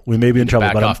trouble.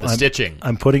 Back off the stitching.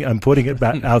 I'm putting it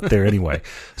back out there anyway.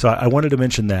 So I wanted to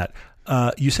mention that.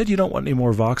 You said you don't want any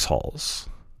more Vauxhalls.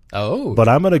 Oh, but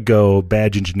I'm going to go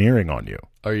badge engineering on you.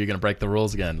 Or are you going to break the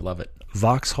rules again? Love it.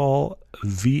 Vauxhall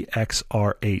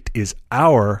VXR8 is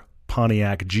our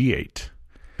Pontiac G8.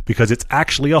 Because it's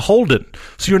actually a Holden.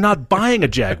 So you're not buying a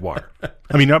Jaguar.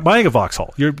 I mean, you're not buying a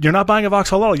Vauxhall. You're not buying a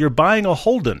Vauxhall at all. You're buying a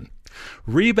Holden.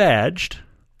 Rebadged.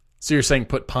 So you're saying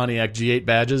put Pontiac G8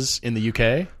 badges in the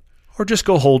UK? Or just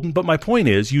go Holden. But my point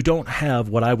is, you don't have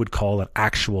what I would call an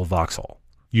actual Vauxhall.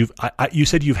 You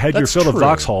said you've had your fill of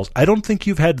Vauxhalls. I don't think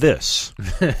you've had this.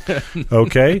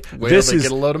 Okay? This is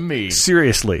get a load of me.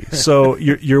 Seriously. So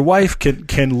your wife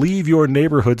can leave your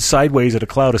neighborhood sideways at a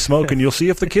cloud of smoke, and you'll see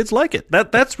if the kids like it.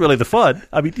 That's really the fun.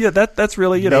 I mean, yeah, that's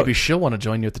really, Maybe she'll want to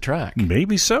join you at the track.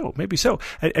 Maybe so.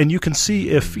 And you can see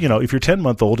if your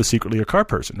 10-month-old is secretly a car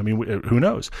person. I mean, who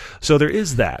knows? So there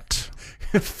is that.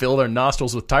 Fill their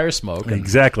nostrils with tire smoke.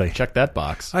 Exactly. Check that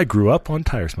box. I grew up on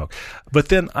tire smoke. But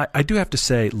then I do have to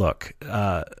say, look,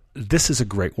 this is a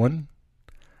great one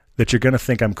that you're going to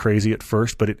think I'm crazy at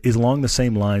first, but it is along the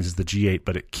same lines as the G8,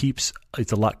 but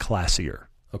it's a lot classier.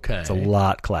 Okay. It's a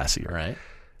lot classier. Right.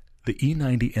 The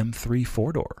E90 M3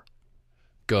 4-door.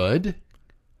 Good.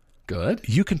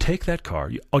 You can take that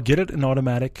car. I'll get it in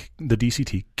automatic, the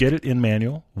DCT, get it in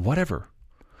manual, whatever.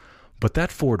 But that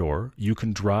 4-door, you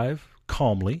can drive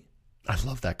calmly. I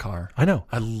love that car. I know.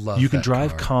 I love You can that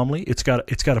drive car. calmly. It's got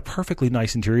a perfectly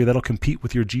nice interior that'll compete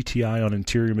with your GTI on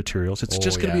interior materials. It's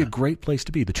just going to be a great place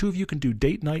to be. The two of you can do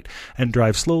date night and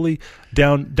drive slowly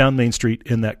down Main Street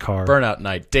in that car. Burnout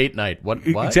night, date night. What?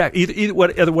 Exactly.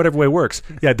 Whatever way works.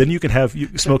 Yeah. Then you can have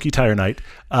smoky tire night.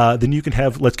 Then you can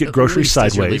have let's get groceries At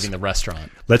least as you're sideways. leaving the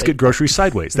restaurant. Let's get groceries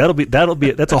sideways.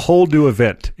 That's a whole new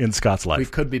event in Scott's life. We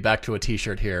could be back to a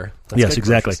T-shirt here. Let's Yes, get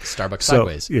exactly. groceries. Starbucks So,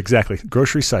 sideways. Exactly.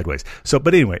 Groceries sideways. So,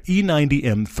 but anyway, E90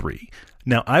 M3.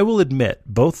 Now, I will admit,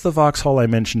 both the Vauxhall I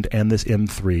mentioned and this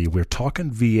M3, we're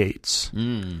talking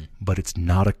V8s, but it's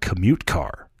not a commute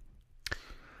car.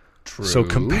 True. So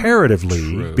comparatively,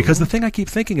 True. because the thing I keep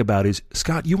thinking about is,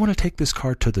 Scott, you want to take this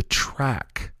car to the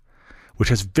track, which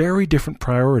has very different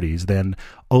priorities than,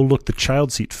 oh, look, the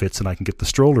child seat fits and I can get the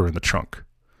stroller in the trunk.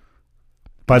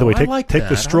 By the way, take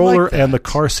the stroller and the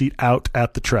car seat out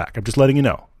at the track. I'm just letting you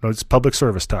know. No, it's public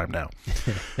service time now.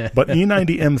 But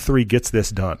E90 M3 gets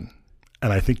this done.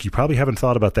 And I think you probably haven't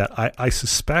thought about that. I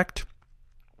suspect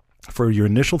for your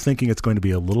initial thinking it's going to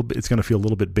feel a little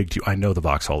bit big to you. I know the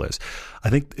Vauxhall is. I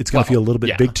think it's going to feel a little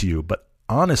bit big to you. But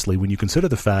honestly, when you consider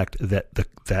the fact that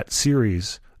that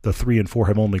series, the 3 and 4,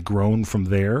 have only grown from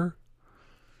there.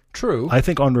 True. I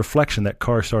think on reflection, that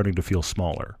car is starting to feel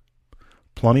smaller.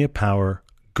 Plenty of power,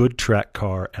 good track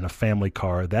car, and a family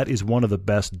car. That is one of the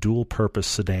best dual-purpose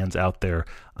sedans out there.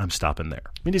 I'm stopping there.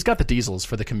 I mean, he's got the diesels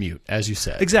for the commute, as you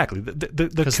said. Exactly.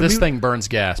 Because this thing burns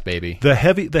gas, baby. The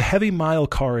heavy mile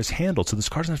car is handled, so this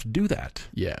car doesn't have to do that.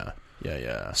 Yeah.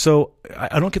 So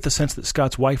I don't get the sense that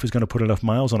Scott's wife is going to put enough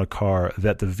miles on a car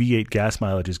that the V8 gas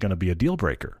mileage is going to be a deal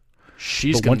breaker.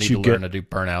 She's going to need to learn to do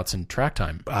burnouts and track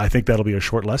time. I think that'll be a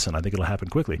short lesson. I think it'll happen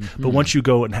quickly. Mm-hmm. But once you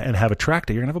go and have a track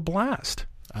day, you're going to have a blast.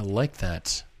 I like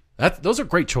that. Those are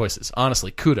great choices.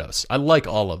 Honestly, kudos. I like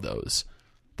all of those.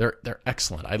 They're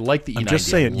excellent. I like the E90 I'm just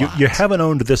saying, a lot. you haven't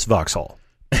owned this Vauxhall.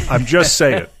 I'm just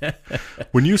saying.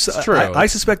 When you, true. I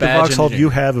suspect the Vauxhall you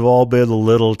have all been the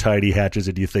little tiny hatches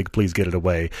and you think, please get it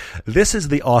away. This is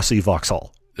the Aussie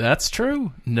Vauxhall. That's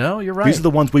true. No, you're right. These are the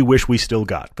ones we wish we still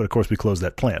got. But, of course, we closed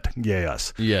that plant. Yay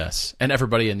us. Yes. And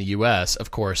everybody in the U.S.,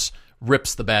 of course,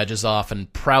 rips the badges off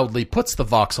and proudly puts the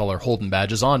Vauxhall or Holden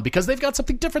badges on because they've got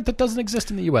something different that doesn't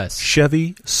exist in the U.S.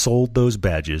 Chevy sold those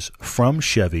badges from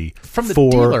Chevy from the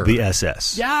for dealer. The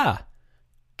SS. Yeah.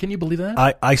 Can you believe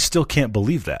that? I still can't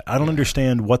believe that. I don't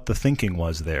understand what the thinking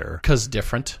was there. Because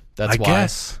different. That's why.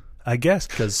 I guess.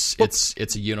 Because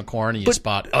it's a unicorn and you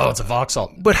spot, it's a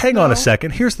Vauxhall. But hang on a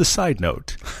second. Here's the side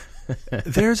note.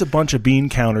 There's a bunch of bean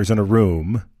counters in a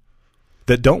room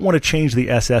that don't want to change the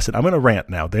SS. And I'm going to rant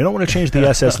now. They don't want to change the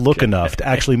SS look enough to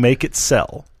actually make it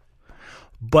sell.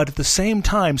 But at the same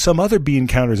time, some other bean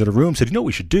counters in a room said, you know what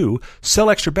we should do?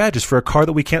 Sell extra badges for a car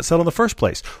that we can't sell in the first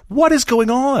place. What is going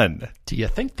on? Do you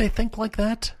think they think like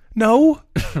that? No.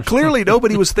 Clearly,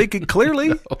 nobody was thinking clearly.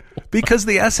 No. Because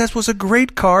the SS was a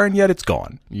great car, and yet it's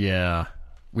gone. Yeah.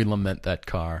 We lament that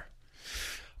car.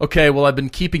 Okay, well, I've been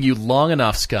keeping you long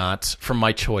enough, Scott, from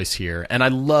my choice here, and I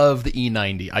love the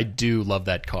E90. I do love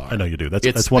that car. I know you do.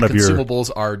 That's one of your... The consumables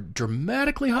are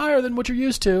dramatically higher than what you're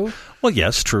used to. Well,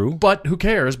 yes, true. But who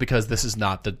cares, because this is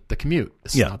not the commute.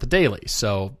 This is not the daily.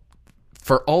 So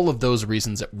for all of those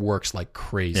reasons, it works like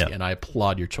crazy, and I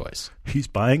applaud your choice. He's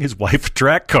buying his wife a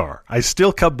track car. I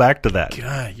still come back to that.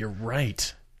 God, you're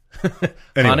right.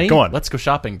 Anyway, Honey, go on. Let's go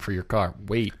shopping for your car.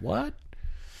 Wait, what?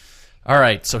 All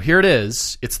right, so here it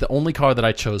is. It's the only car that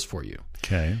I chose for you.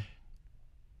 Okay.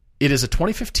 It is a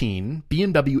 2015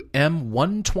 BMW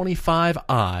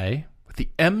M125i with the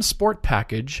M Sport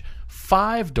package,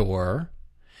 5-door.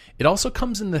 It also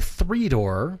comes in the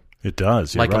 3-door. It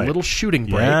does. You're like right. A little shooting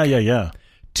brake. Yeah.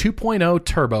 2.0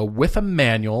 turbo with a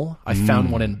manual. I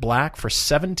found one in black for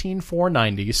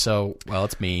 $17,490. So, well,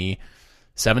 it's me.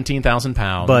 17,000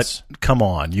 pounds. But come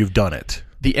on, you've done it.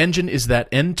 The engine is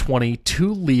that N20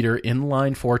 2-liter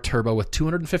inline-4 turbo with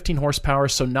 215 horsepower,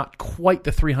 so not quite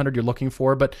the 300 you're looking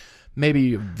for, but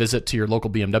maybe a visit to your local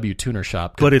BMW tuner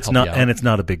shop. But it's not, and it's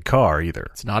not a big car either.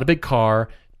 It's not a big car.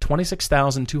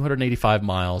 26,285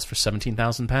 miles for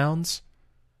 17,000 pounds.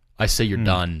 I say you're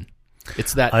done.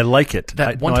 It's that. I like it.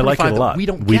 That 125 I like it a lot. We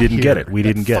didn't get it. We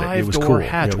didn't get it. It was cool.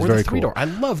 Hatch, it was or very the 3-door. cool. I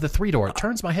love the 3-door. It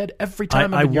turns my head every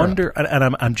time I I'm in wonder, Europe.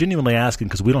 and I'm genuinely asking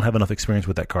because we don't have enough experience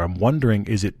with that car. I'm wondering,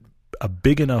 is it a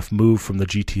big enough move from the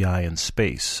GTI in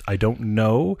space? I don't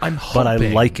know, but I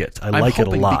like it. I like it a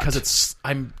lot because it's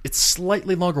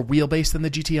slightly longer wheelbase than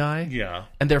the GTI. Yeah,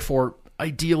 and therefore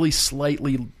ideally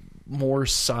slightly more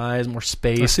size, more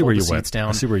space. I see where you went.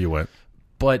 I see where you went.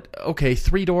 But okay,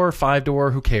 3-door,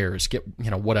 5-door, who cares? Get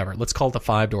whatever. Let's call it the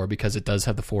 5-door because it does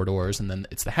have the 4 doors, and then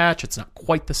it's the hatch. It's not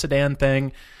quite the sedan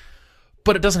thing.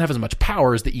 but it doesn't have as much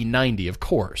power as the E90, of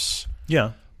course.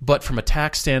 Yeah. But from a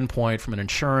tax standpoint, from an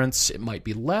insurance, it might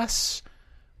be less.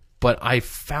 But I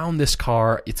found this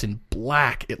car. It's in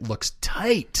black. It looks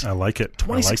tight. I like it.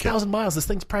 26,000 miles. This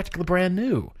thing's practically brand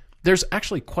new. There's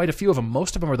actually quite a fefew of them.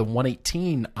 Most of them are the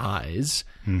 118i's.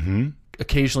 Mm-hmm.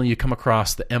 Occasionally you come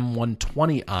across the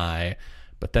M120i,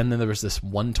 but then there was this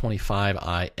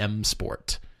 125i M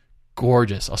Sport.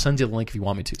 Gorgeous. I'll send you the link if you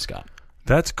want me to, Scott.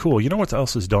 That's cool. You know what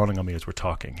else is dawning on me as we're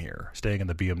talking here, staying in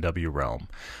the BMW realm,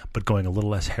 but going a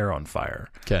little less hair on fire.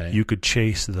 Okay. You could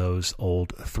chase those old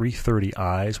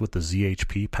 330i's with the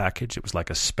ZHP package. It was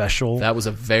like a special. That was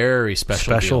a very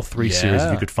special deal. 3 Series.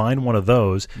 If you could find one of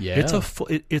those, Yeah.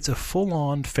 it's a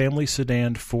full-on family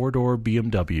sedan 4-door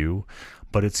BMW,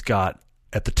 but it's got,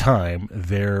 at the time,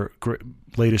 their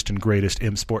latest and greatest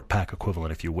M Sport pack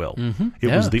equivalent, if you will. Mm-hmm. It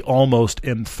was the almost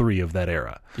M3 of that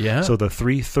era. Yeah. So the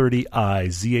 330i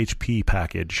ZHP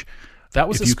package, That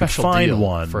was if a you could special find deal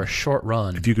one, for a short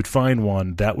run. if you could find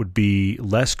one, that would be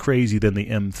less crazy than the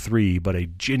M3, but a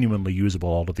genuinely usable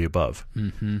all of the above.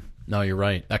 Mm-hmm. No, you're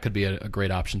right. That could be a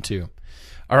great option too.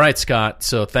 All right, Scott.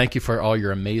 So thank you for all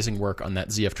your amazing work on that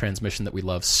ZF transmission that we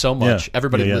love so much. Yeah.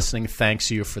 Everybody Yeah. listening thanks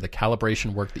you for the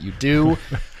calibration work that you do.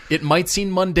 It might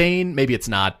seem mundane, maybe it's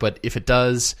not, but if it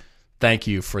does, thank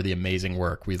you for the amazing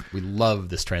work. We love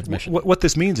this transmission. What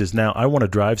this means is now I want to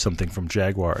drive something from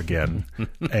Jaguar again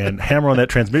and hammer on that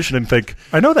transmission and think,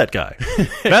 I know that guy.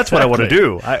 That's what I want to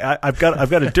do. I've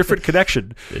got a different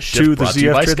connection shift to the brought to you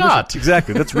ZF by transmission. Scott.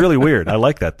 Exactly. That's really weird. I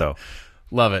like that though.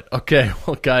 Love it. Okay.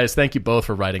 Well, guys, thank you both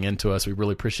for writing into us. We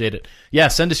really appreciate it. Yeah,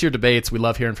 send us your debates. We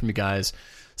love hearing from you guys.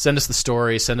 Send us the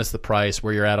story. Send us the price,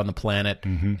 where you're at on the planet.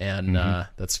 And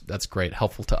that's great.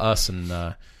 Helpful to us. And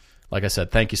like I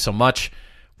said, thank you so much.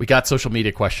 We got social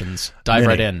media questions. Dive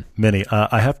right in. Many.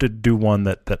 I have to do one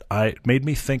that I made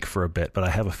me think for a bit, but I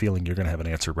have a feeling you're going to have an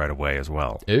answer right away as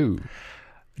well. Ooh.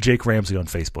 Jake Ramsey on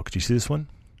Facebook. Do you see this one?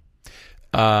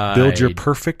 Build your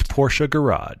perfect Porsche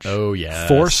garage. Oh, yes.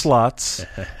 4 slots,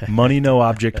 money no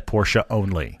object, Porsche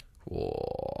only.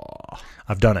 Whoa.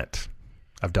 I've done it.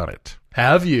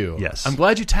 Have you? Yes. I'm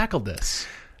glad you tackled this.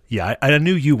 Yeah, I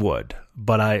knew you would,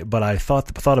 but I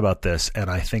thought about this, and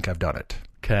I think I've done it.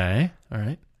 Okay. All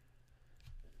right.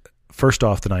 First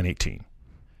off, the 918.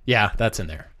 Yeah, that's in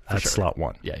there. That's sure. slot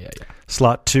 1. Yeah.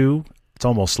 Slot 2, it's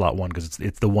almost slot 1 because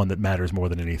it's the one that matters more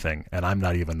than anything, and I'm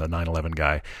not even the 911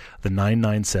 guy. The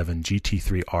 997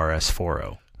 GT3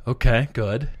 RS40. Okay,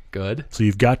 good. So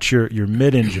you've got your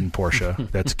mid-engine Porsche,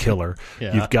 that's killer.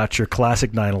 Yeah. You've got your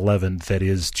classic 911 that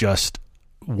is just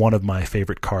one of my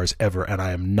favorite cars ever, and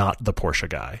I am not the Porsche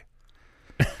guy.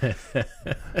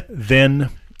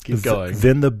 Then Keep going.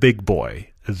 Then the big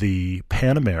boy, the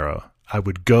Panamera. I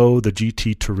would go the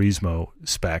GT Turismo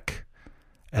spec,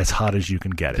 as hot as you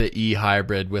can get it. The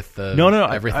E-hybrid with the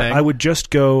I everything? would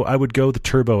go the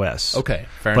Turbo S. Okay,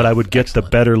 fair But enough. I would get Excellent. the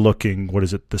better looking, what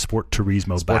is it, the Sport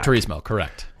Turismo Sport back. Turismo,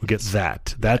 correct. We'll get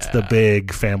that. That's the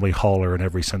big family hauler in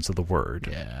every sense of the word.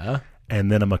 Yeah.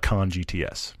 And then a Macan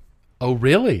GTS. Oh,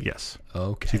 really? Yes.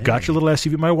 Okay. So you've got your little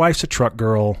SUV. My wife's a truck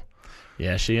girl.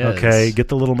 Yeah, she is. Okay, get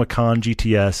the little Macan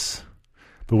GTS.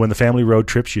 But when the family road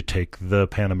trips, you take the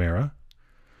Panamera.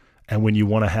 And when you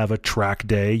want to have a track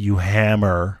day, you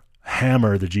hammer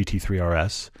the GT3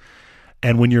 RS.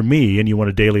 And when you're me and you want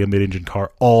a daily mid-engine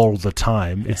car all the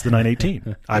time, it's the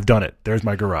 918. I've done it. There's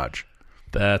my garage.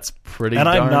 That's pretty And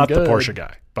darn I'm not good. the Porsche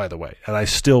guy, by the way. And I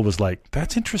still was like,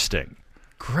 that's interesting.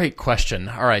 Great question.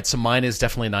 All right, so mine is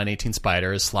definitely 918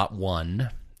 Spider, is slot 1.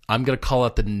 I'm going to call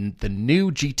it the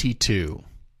new GT2.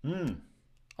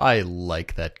 I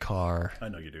like that car. I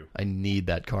know you do. I need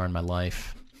that car in my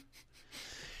life.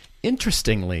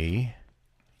 Interestingly,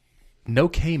 no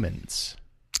Caymans,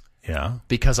 Yeah.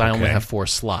 because I only Okay. have 4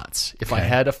 slots. If I Okay.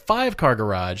 had a 5-car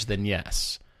garage, then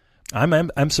yes.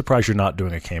 I'm surprised you're not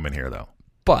doing a Cayman here, though.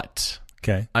 But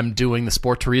Okay. I'm doing the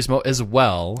Sport Turismo as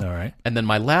well. All right. And then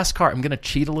my last car, I'm going to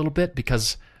cheat a little bit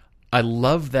because I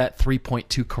love that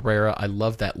 3.2 Carrera. I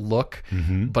love that look,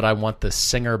 but I want the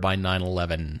Singer by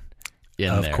 911 in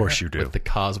Of there. course you do. With the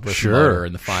Cosworth Sure, motor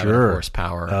and the 500 sure.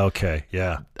 horsepower. Okay.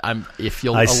 Yeah. If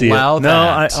you'll I see allow it.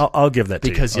 that. No, I'll give that to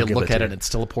you. because you I'll give look that at to it you. and it's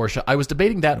still a Porsche. I was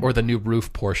debating that or the new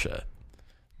roof Porsche.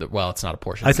 Well, it's not a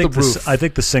Porsche. It's I think the roof. I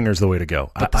think the Singer's the way to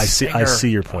go. But the I Singer- see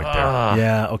your point there.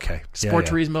 Yeah. Okay. Sport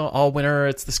yeah. Turismo, all winter.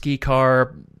 It's the ski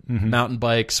car, mountain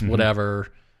bikes, whatever.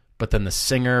 But then the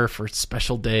Singer for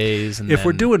special days. And If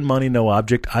we're then- doing money no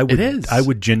object, I would. It is. I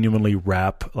would genuinely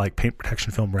wrap like paint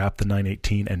protection film, wrap the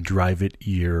 918 and drive it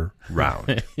year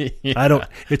round. I don't.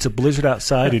 It's a blizzard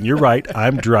outside, and you're right.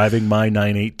 I'm driving my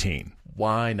 918.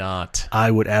 Why not?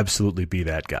 I would absolutely be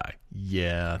that guy.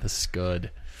 Yeah, this is good.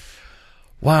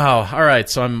 Wow. All right.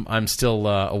 So I'm still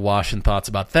awash in thoughts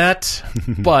about that.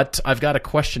 But I've got a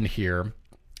question here.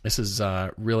 This is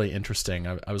really interesting.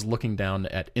 I was looking down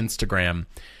at Instagram,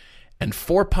 and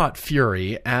 4-Pot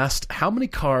Fury asked how many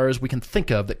cars we can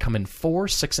think of that come in 4,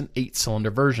 6, and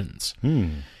 8-cylinder versions.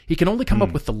 He can only come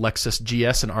up with the Lexus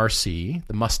GS and RC,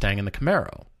 the Mustang, and the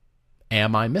Camaro.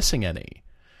 Am I missing any?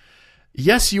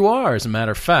 Yes, you are, as a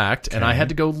matter of fact. Okay. And I had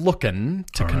to go looking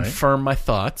to confirm my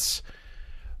thoughts.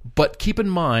 But keep in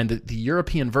mind that the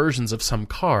European versions of some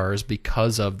cars,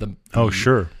 because of the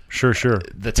sure,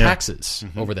 the taxes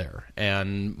over there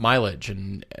and mileage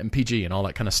and MPG and all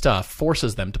that kind of stuff,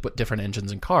 forces them to put different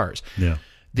engines in cars. Yeah.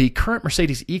 The current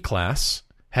Mercedes E-Class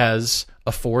has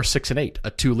a 4, 6, and 8,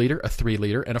 a 2-liter, a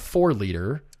 3-liter, and a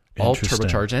 4-liter, all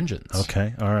turbocharged engines.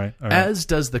 Okay, all right. As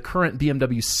does the current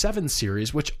BMW 7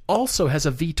 Series, which also has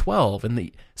a V12 in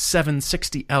the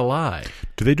 760 Li.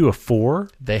 Do they do a 4?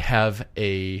 They have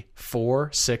a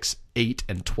 4, 6, 8,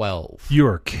 and 12.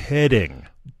 You're kidding.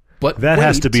 But that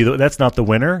has to be that's not the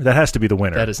winner? That has to be the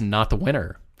winner. That is not the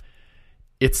winner.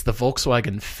 It's the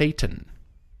Volkswagen Phaeton.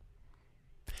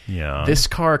 Yeah. This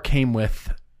car came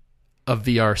with a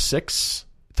VR6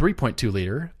 3.2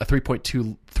 liter, a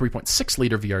 3.6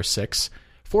 liter VR6,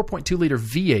 4.2 liter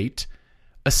V8,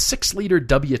 a 6 liter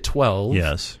W12,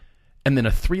 yes, and then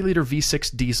a 3 liter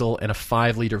V6 diesel and a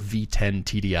 5 liter V10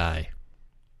 TDI.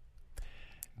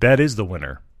 That is the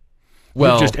winner.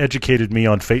 Well, you've just educated me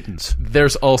on Phaetons.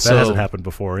 There's also that hasn't happened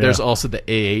before. Yeah. There's also the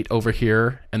A8 over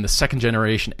here, and the second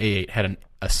generation A8 had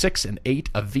a 6 and 8,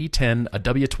 a V10, a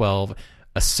W12,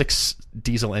 a 6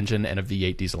 diesel engine, and a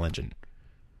V8 diesel engine.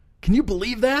 Can you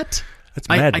believe that? That's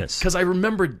madness. Because I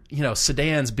remember,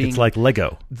 sedans being it's like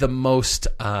Lego. The most,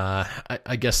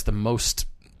 I guess, the most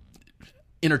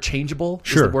interchangeable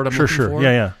is the word I'm looking for.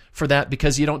 Yeah. For that,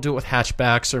 because you don't do it with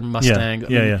hatchbacks or Mustang.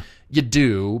 Yeah. You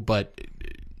do, but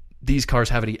these cars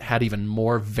had even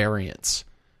more variants.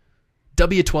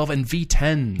 W12 and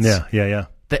V10s. Yeah.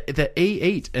 The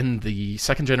A8 in the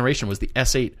second generation was the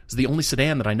S8. It was the only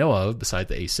sedan that I know of, besides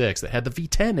the A6, that had the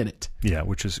V10 in it. Yeah,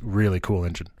 which is really cool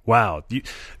engine. Wow.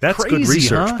 That's Crazy, good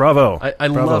research. Huh? Bravo. I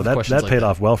love that. Questions that paid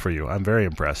off well for you. I'm very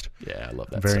impressed. Yeah, I love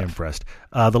that Very impressed.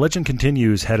 The Legend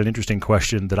Continues had an interesting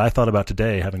question that I thought about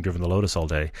today, having driven the Lotus all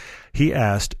day. He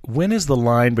asked, where is the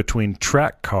line between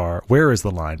track car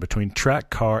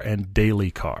and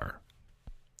daily car?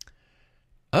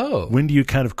 Oh. When do you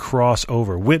kind of cross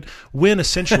over? When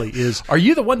essentially is... Are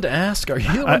you the one to ask? Are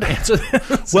you the one to answer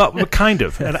this? Well, kind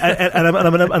of. And I'm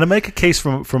going to make a case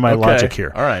for my logic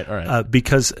here. All right.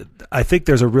 Because I think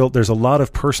there's a lot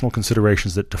of personal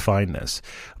considerations that define this.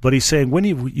 But he's saying when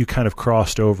you kind of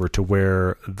crossed over to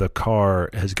where the car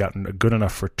has gotten good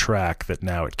enough for track that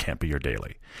now it can't be your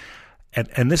daily.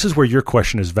 And this is where your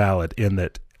question is valid in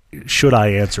that, should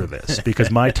I answer this?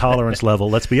 Because my tolerance level,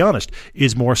 let's be honest,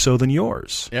 is more so than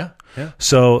yours. Yeah.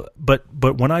 So, but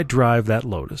when I drive that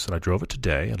Lotus, and I drove it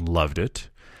today and loved it,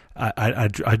 I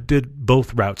did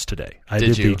both routes today. I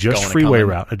did the just freeway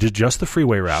route. I did just the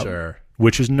freeway route, sure,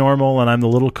 which is normal, and I'm the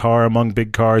little car among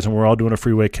big cars, and we're all doing a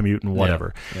freeway commute and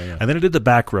whatever. Yeah. And then I did the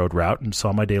back road route and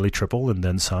saw my daily triple and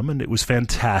then some, and it was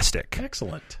fantastic.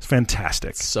 Excellent. It's fantastic.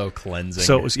 It's so cleansing.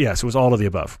 So it was all of the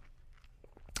above.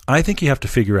 I think you have to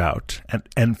figure out,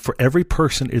 and for every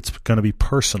person it's going to be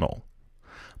personal,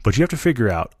 but you have to figure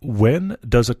out, when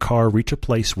does a car reach a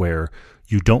place where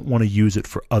you don't want to use it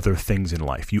for other things in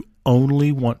life? You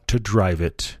only want to drive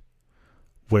it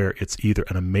where it's either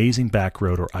an amazing back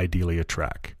road or ideally a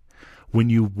track. When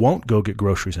you won't go get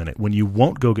groceries in it, when you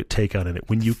won't go get takeout in it,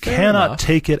 when you cannot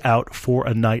take it out for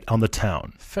a night on the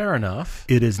town. Fair enough.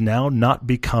 It has now not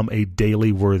become a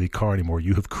daily worthy car anymore.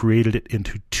 You have created it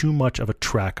into too much of a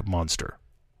track monster.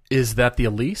 Is that the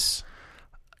Elise?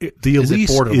 The Elise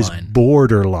is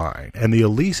borderline. And the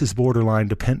Elise is borderline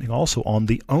depending also on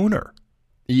the owner.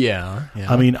 Yeah.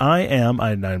 I mean,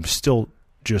 I'm still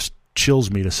just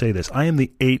chills me to say this. I am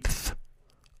the 8th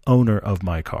owner of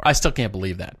my car. I still can't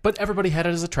believe that. But everybody had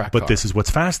it as a track car. But this is what's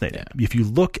fascinating. Yeah. If you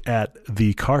look at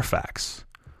the Carfax,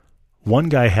 one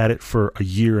guy had it for a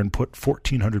year and put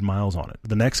 1,400 miles on it.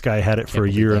 The next guy had it for a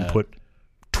year and put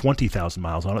 20,000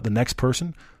 miles on it. The next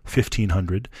person,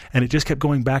 1,500. And it just kept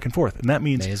going back and forth. And that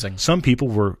means some people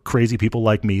were crazy people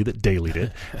like me that dailied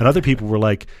it. And other people were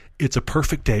like, it's a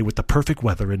perfect day with the perfect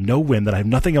weather and no wind that I have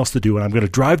nothing else to do. And I'm going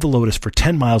to drive the Lotus for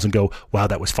 10 miles and go, wow,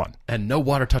 that was fun. And no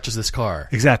water touches this car.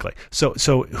 Exactly. So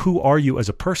who are you as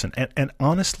a person? And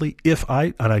honestly, and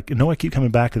I know I keep coming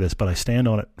back to this, but I stand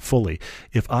on it fully.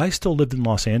 If I still lived in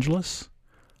Los Angeles,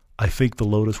 I think the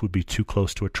Lotus would be too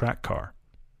close to a track car.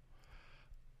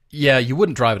 Yeah, you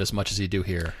wouldn't drive it as much as you do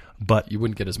here. But you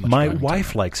wouldn't get as much. My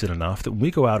wife likes it enough that when we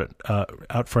go out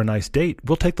for a nice date,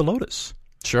 we'll take the Lotus.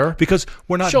 Sure, because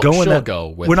we're not she'll going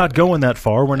that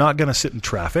far. We're not going to sit in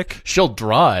traffic. She'll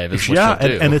drive. Is what she'll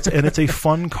do. and it's a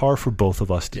fun car for both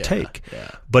of us to take. Yeah.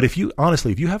 But if you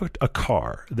have a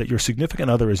car that your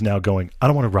significant other is now going, I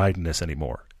don't want to ride in this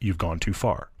anymore, you've gone too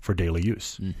far for daily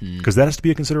use, because that has to be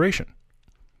a consideration.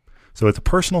 So it's a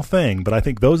personal thing, but I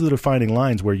think those are the defining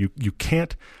lines where you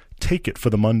can't take it for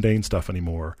the mundane stuff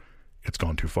anymore. It's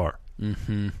gone too far.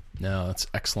 Mm-hmm. No, that's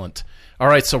excellent. All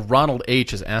right, so Ronald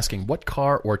H. is asking, what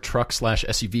car or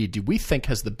truck/SUV do we think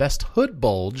has the best hood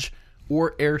bulge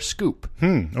or air scoop?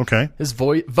 Okay. His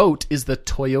vote is the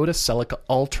Toyota Celica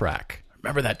Alltrack.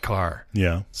 Remember that car?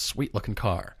 Yeah. Sweet-looking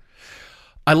car.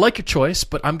 I like your choice,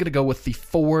 but I'm going to go with the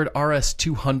Ford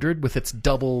RS200 with its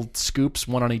double scoops,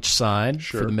 one on each side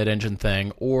for the mid-engine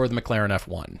thing, or the McLaren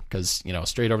F1, because,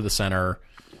 straight over the center,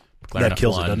 McLaren that F1,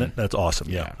 kills it, doesn't it? That's awesome.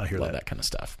 Yeah, I hear love that kind of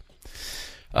stuff.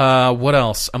 What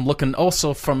else? I'm looking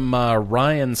also from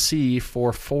Ryan C.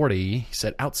 440. He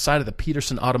said, outside of the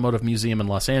Peterson Automotive Museum in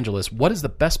Los Angeles, what is the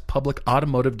best public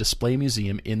automotive display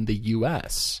museum in the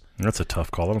U.S.? That's a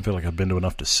tough call. I don't feel like I've been to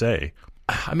enough to say.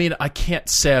 I mean, I can't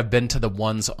say I've been to the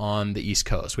ones on the East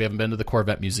Coast. We haven't been to the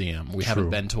Corvette Museum. We haven't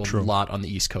been to a lot on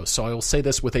the East Coast. So I will say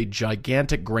this with a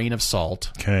gigantic grain of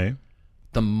salt. Okay.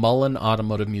 The Mullen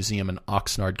Automotive Museum in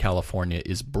Oxnard, California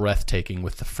is breathtaking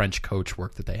with the French coach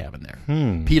work that they have in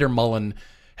there. Peter Mullen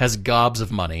has gobs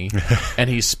of money, and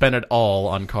he's spent it all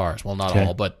on cars. Well, not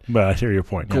all, but I hear your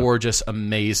point. Gorgeous,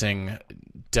 amazing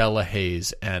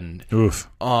Delahaye's and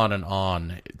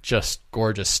on. Just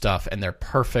gorgeous stuff, and they're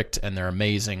perfect, and they're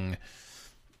amazing.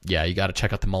 Yeah, you got to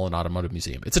check out the Mullen Automotive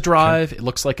Museum. It's a drive. It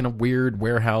looks like in a weird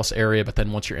warehouse area, but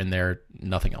then once you're in there,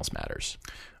 nothing else matters.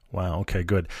 Wow. Okay,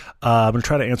 good. I'm going to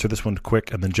try to answer this one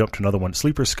quick and then jump to another one.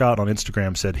 Sleeper Scott on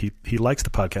Instagram said he likes the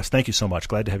podcast. Thank you so much.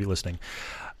 Glad to have you listening.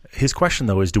 His question,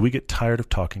 though, is do we get tired of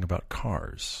talking about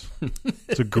cars?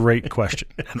 It's a great question.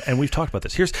 And we've talked about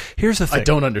this. Here's the thing. I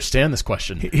don't understand this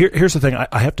question. Here's the thing.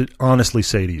 I have to honestly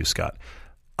say to you, Scott,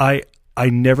 I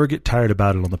never get tired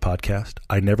about it on the podcast.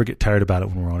 I never get tired about it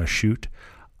when we're on a shoot.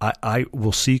 I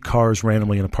will see cars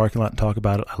randomly in a parking lot and talk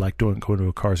about it. I like going to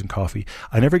a Cars and Coffee.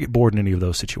 I never get bored in any of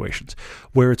those situations.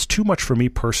 Where it's too much for me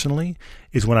personally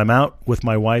is when I'm out with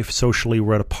my wife socially.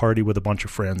 We're at a party with a bunch of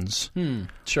friends.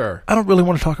 Sure. I don't really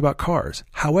want to talk about cars.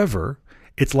 However,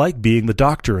 it's like being the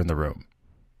doctor in the room,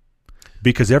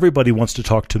 because everybody wants to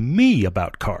talk to me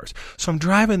about cars. So I'm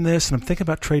driving this and I'm thinking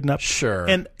about trading up. Sure.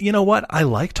 And you know what? I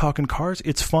like talking cars.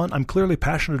 It's fun. I'm clearly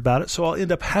passionate about it. So I'll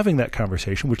end up having that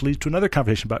conversation, which leads to another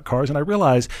conversation about cars. And I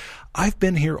realize I've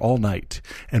been here all night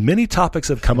and many topics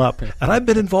have come up and I've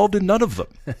been involved in none of them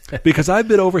because I've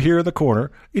been over here in the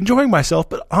corner enjoying myself,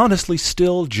 but honestly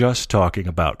still just talking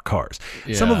about cars.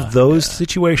 Yeah, some of those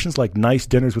situations, like nice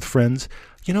dinners with friends,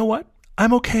 you know what?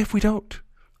 I'm okay if we don't.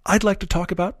 I'd like to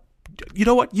talk about, you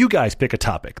know what? You guys pick a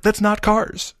topic that's not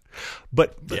cars.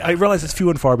 But I realize it's few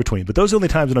and far between. But those are the only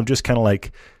times when I'm just kind of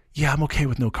like, yeah, I'm okay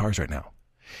with no cars right now.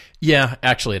 Yeah,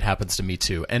 actually, it happens to me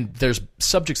too. And there's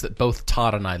subjects that both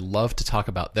Todd and I love to talk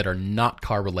about that are not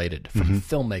car related, from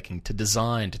filmmaking to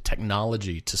design to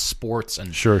technology to sports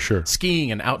and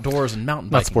skiing and outdoors and mountain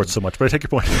biking. Not sports so much, but I take your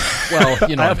point. Well,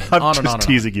 you know, I'm just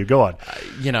teasing you. Go on.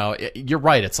 You know, you're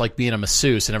right. It's like being a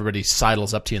masseuse and everybody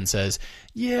sidles up to you and says,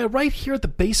 "Yeah, right here at the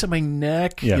base of my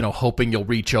neck," you know, hoping you'll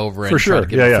reach over and try to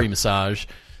give a free massage.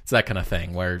 It's that kind of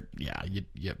thing where,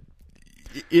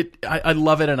 I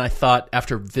love it, and I thought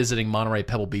after visiting Monterey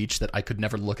Pebble Beach that I could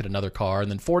never look at another car, and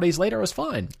then 4 days later I was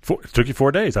fine. It took you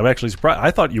 4 days. I'm actually surprised.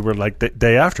 I thought you were like the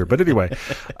day after, but anyway.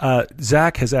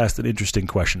 Zach has asked an interesting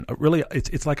question. Really,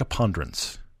 it's like a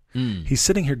ponderance. He's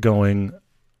sitting here going,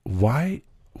 why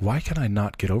can I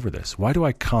not get over this? Why do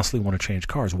I constantly want to change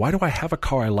cars? Why do I have a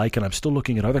car I like and I'm still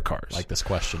looking at other cars? Like this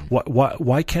question.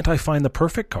 Why can't I find the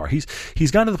perfect car? He's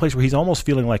gotten to the place where he's almost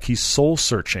feeling like he's soul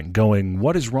searching, going,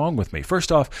 what is wrong with me?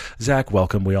 First off, Zach,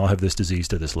 welcome. We all have this disease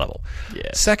to this level.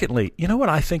 Yes. Secondly, you know what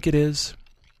I think it is?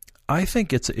 I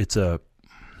think it's a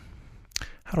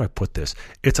how do I put this?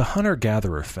 It's a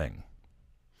hunter-gatherer thing.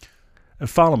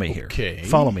 Follow me here.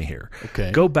 Follow me here.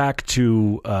 Okay. Go back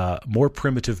to more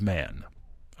primitive man.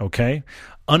 Okay,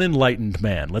 unenlightened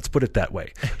man. Let's put it that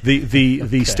way. The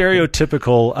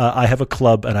stereotypical. I have a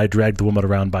club and I drag the woman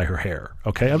around by her hair.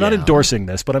 Okay, I'm not endorsing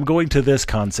this, but I'm going to this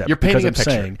concept. You're painting because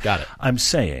a picture. Got it. I'm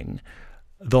saying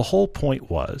the whole point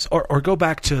was, or go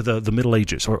back to the Middle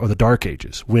Ages or the Dark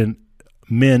Ages when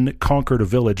men conquered a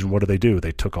village, and what do?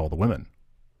 They took all the women.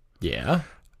 Yeah.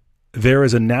 there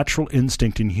is a natural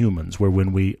instinct in humans where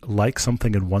when we like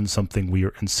something and want something, we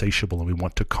are insatiable and we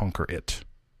want to conquer it.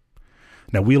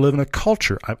 Now, we live in a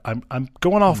culture, I'm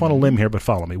going off on a limb here, but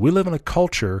follow me. We live in a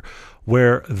culture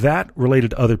where that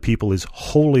related to other people is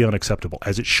wholly unacceptable,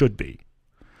 as it should be.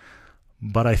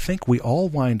 But I think we all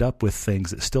wind up with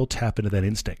things that still tap into that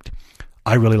instinct.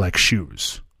 I really like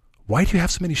shoes. Why do you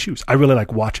have so many shoes? I really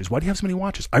like watches. Why do you have so many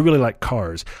watches? I really like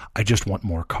cars. I just want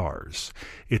more cars.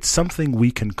 It's something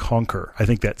we can conquer. I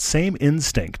think that same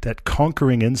instinct, that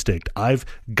conquering instinct, I've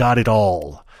got it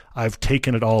all. I've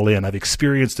taken it all in. I've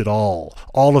experienced it all.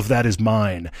 All of that is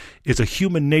mine. It's a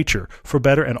human nature, for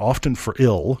better and often for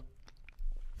ill.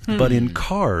 But in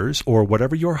cars, or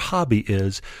whatever your hobby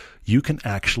is, you can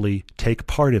actually take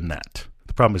part in that.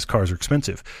 The problem is cars are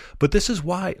expensive. But this is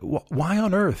why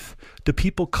on earth do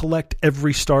people collect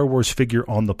every Star Wars figure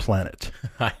on the planet?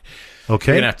 Okay? You're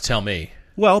going to have to tell me.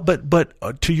 Well,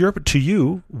 but to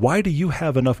you, why do you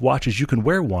have enough watches you can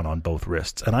wear one on both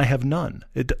wrists, and I have none?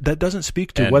 That doesn't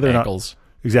speak to whether ankles. Or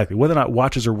not exactly whether or not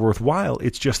watches are worthwhile.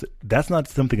 It's just that's not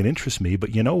something that interests me.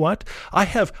 But you know what? I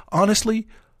have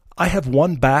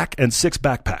one back and 6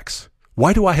 backpacks.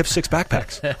 Why do I have 6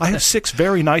 backpacks? I have 6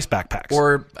 very nice backpacks.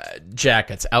 Or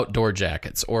jackets, outdoor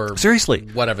jackets, or seriously,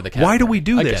 whatever the category. Why do we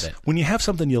do this? I get it. When you have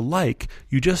something you like,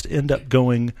 you just end up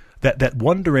going, that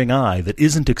wandering eye that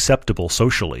isn't acceptable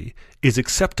socially is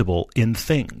acceptable in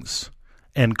things.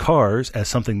 And cars, as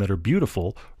something that are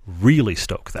beautiful, really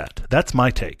stoke that. That's my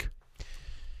take.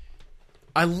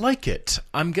 I like it.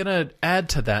 I'm going to add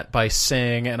to that by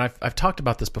saying, and I've talked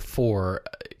about this before,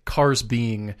 cars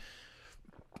being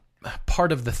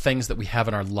part of the things that we have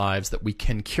in our lives that we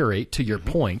can curate, to your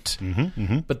point.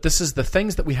 But this is the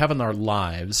things that we have in our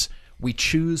lives we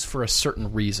choose for a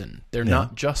certain reason. They're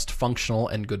not just functional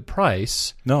and good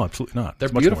price. No, absolutely not. They're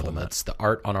beautiful. That's the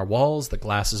art on our walls, the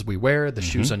glasses we wear, the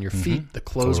shoes on your feet, the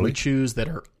clothes we choose that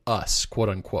are us, quote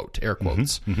unquote, air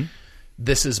quotes.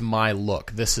 This is my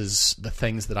look. This is the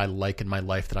things that I like in my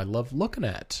life that I love looking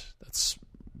at. That's,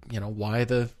 why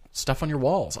the stuff on your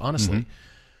walls, honestly.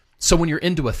 So when you're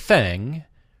into a thing,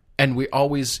 and we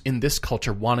always, in this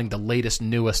culture, wanting the latest,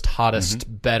 newest, hottest,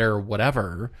 better,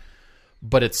 whatever,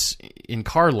 but it's in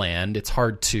car land, it's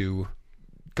hard to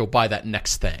go buy that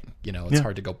next thing. It's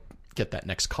hard to go get that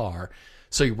next car.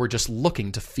 So we're just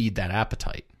looking to feed that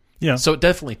appetite. Yeah. So it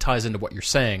definitely ties into what you're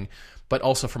saying, but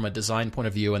also from a design point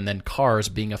of view, and then cars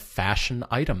being a fashion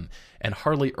item. And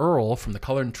Harley Earl from the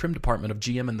color and trim department of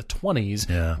GM in the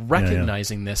 20s,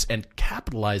 recognizing this and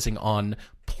capitalizing on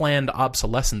planned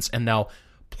obsolescence and now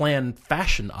planned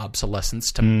fashion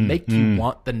obsolescence to make you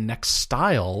want the next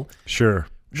style. Sure.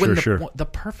 The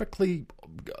perfectly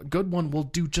good one will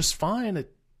do just fine.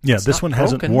 This one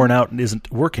hasn't worn out and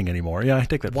isn't working anymore. Yeah, I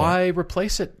take that point. Why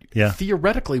replace it? Yeah.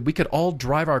 Theoretically, we could all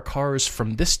drive our cars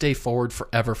from this day forward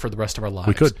forever for the rest of our lives.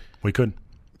 We could.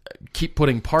 Keep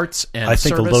putting parts and I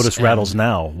think the Lotus rattles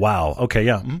now. Wow. Okay,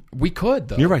 yeah. We could,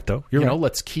 though. You're right, though. You're right.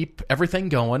 Let's keep everything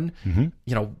going.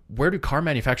 Where do car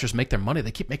manufacturers make their money?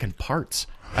 They keep making parts.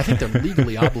 I think they're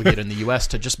legally obligated in the U.S.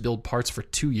 to just build parts for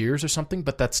 2 years or something,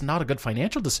 but that's not a good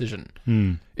financial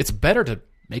decision. It's better to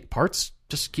make parts,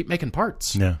 just keep making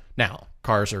parts. Yeah. Now,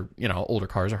 cars are, older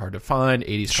cars are hard to find,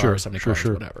 80s cars, 70s cars,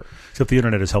 whatever. Except the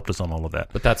internet has helped us on all of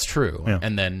that. But that's true. Yeah.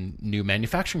 And then new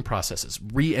manufacturing processes,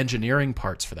 re-engineering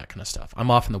parts for that kind of stuff.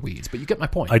 I'm off in the weeds, but you get my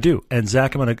point. I do. And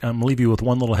Zach, I'm going to leave you with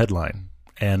one little headline.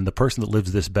 And the person that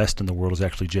lives this best in the world is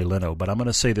actually Jay Leno. But I'm going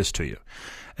to say this to you.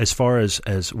 As far as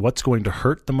what's going to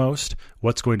hurt the most,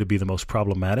 what's going to be the most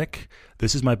problematic,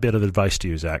 this is my bit of advice to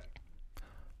you, Zach.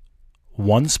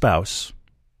 One spouse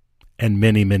and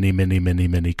many, many, many, many,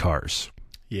 many cars.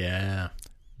 Yeah.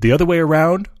 The other way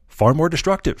around, far more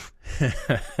destructive.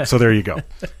 So there you go.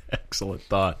 Excellent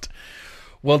thought.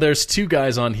 Well, there's 2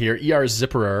 guys on here. E.R.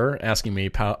 Zipperer asking me,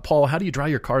 Paul, how do you dry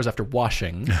your cars after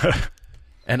washing?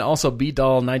 And also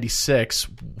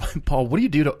BDoll96, Paul, what do you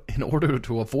do in order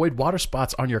to avoid water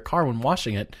spots on your car when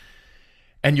washing it?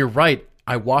 And you're right,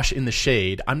 I wash in the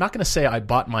shade. I'm not going to say I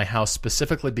bought my house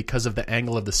specifically because of the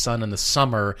angle of the sun in the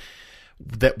summer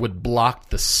that would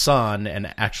block the sun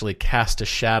and actually cast a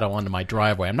shadow onto my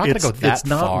driveway. I'm not going to go that far. It's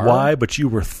not why, but you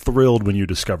were thrilled when you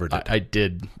discovered it. I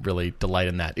did really delight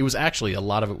in that. It was actually, a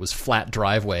lot of it was flat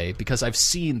driveway because I've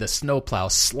seen the snowplow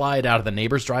slide out of the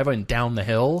neighbor's driveway and down the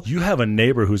hill. You have a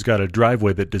neighbor who's got a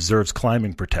driveway that deserves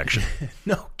climbing protection.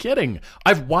 No kidding.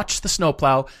 I've watched the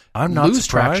snowplow lose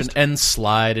traction and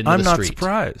slide into the street. I'm not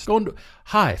surprised.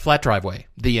 Hi, flat driveway.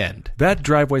 The end. That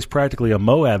driveway's practically a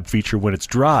Moab feature when it's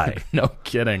dry. No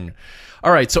kidding.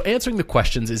 All right, so answering the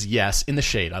questions is yes, in the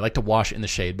shade. I like to wash in the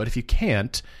shade, but if you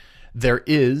can't, There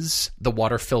is the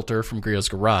water filter from Griot's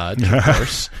Garage, of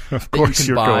course. Of course, that you can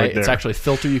you're buy. going there. It's actually a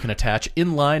filter you can attach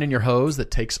in line in your hose that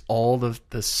takes all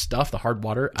the stuff, the hard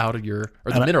water out of your,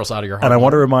 or the minerals out of your hard And I water.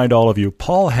 want to remind all of you,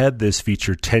 Paul had this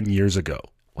feature 10 years ago.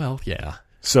 Well, yeah.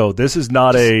 So this is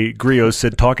not a Griot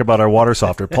said, talk about our water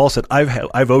softener. Paul said,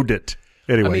 I've owned it.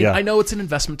 Anyway, I mean, yeah. I know it's an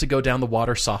investment to go down the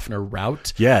water softener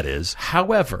route. Yeah, it is.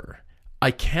 However,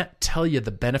 I can't tell you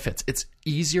the benefits. It's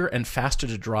easier and faster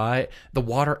to dry. The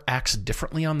water acts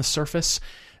differently on the surface.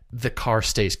 The car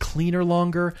stays cleaner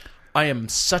longer. I am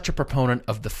such a proponent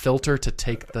of the filter to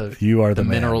take the man.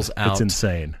 minerals out. It's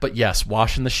insane. But yes,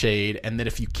 wash in the shade. And then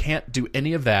if you can't do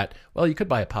any of that, well, you could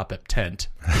buy a pop-up tent.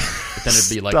 But then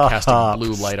it'd be like casting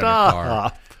blue light on your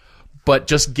car. But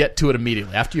just get to it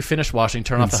immediately. After you finish washing,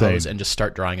 turn off the hose and just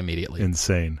start drying immediately.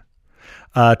 Insane.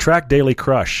 Track Daily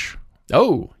Crush.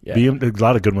 Oh, yeah. A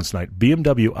lot of good ones tonight.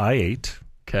 BMW i8.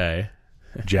 Okay.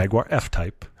 Jaguar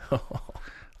F-Type.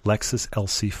 Lexus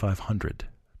LC500.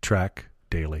 Track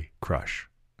Daily Crush.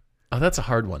 Oh, that's a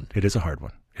hard one. It is a hard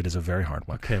one. It is a very hard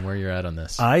one. Okay, where you're at on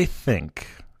this? I think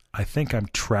I'm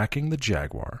tracking the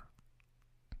Jaguar.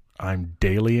 I'm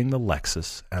dailying the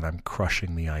Lexus, and I'm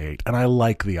crushing the i8. And I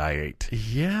like the i8.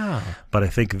 Yeah. But I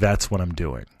think that's what I'm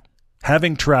doing.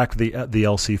 Having tracked the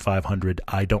LC500,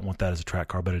 I don't want that as a track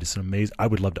car, but it is an amazing. I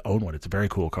would love to own one. It's a very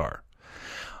cool car.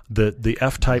 The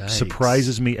F-Type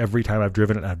surprises me every time I've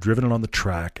driven it. I've driven it on the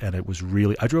track, and it was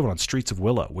really. I drove it on Streets of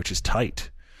Willow, which is tight.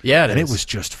 Yeah, it was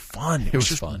just fun. It was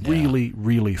just fun, really,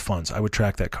 really fun. So I would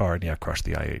track that car and crush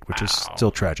the i8, which is still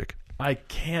tragic. I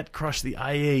can't crush the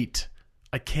i8.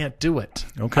 I can't do it.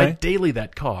 Okay. I daily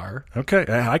that car. Okay,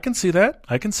 I can see that.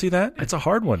 It's a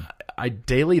hard one. I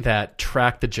daily that,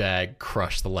 track the Jag,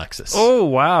 crush the Lexus. Oh,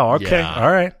 wow. Okay. Yeah.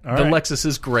 All right. The Lexus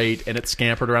is great, and it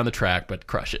scampered around the track, but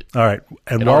crush it. All right.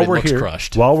 And It while already we're looks here,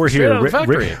 crushed.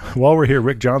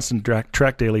 Rick Johnson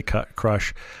track daily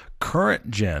crush.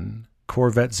 Current gen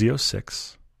Corvette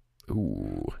Z06.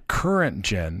 Ooh. Current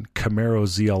gen Camaro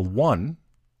ZL1.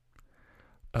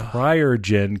 Prior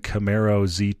gen Camaro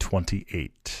Z28.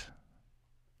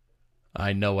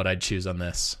 I know what I'd choose on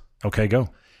this. Okay, go.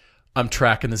 I'm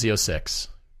tracking the Z06,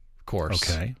 of course.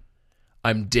 Okay.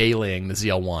 I'm dailying the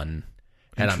ZL1, and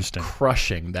I'm Interesting.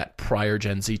 crushing that prior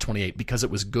gen Z28 because it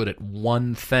was good at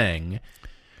one thing.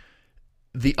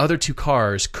 The other two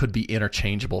cars could be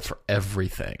interchangeable for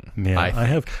everything. Yeah, I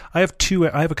have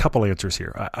a couple answers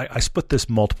here. I split this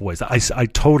multiple ways. I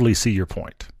totally see your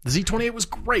point. The Z28 was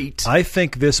great. I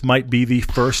think this might be the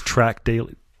first track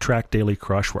daily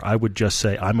crush where I would just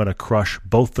say I'm going to crush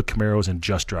both the Camaros and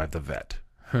just drive the Vet.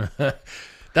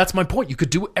 That's my point. You could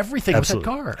do everything with that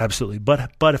car. Absolutely.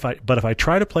 But if I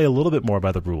try to play a little bit more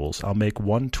by the rules, I'll make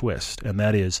one twist, and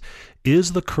that is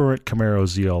the current Camaro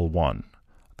ZL1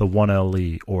 the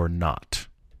 1LE or not?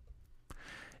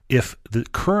 If the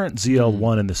current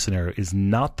ZL1 in this scenario is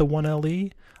not the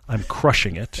 1LE, I'm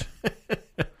crushing it.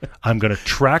 I'm going to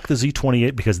track the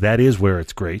Z28 because that is where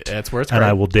it's great. That's where it's and great.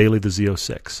 I will daily the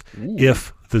Z06. Ooh.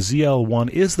 If the ZL1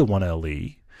 is the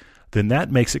 1LE, then that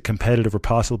makes it competitive or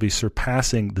possibly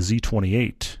surpassing the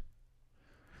Z28.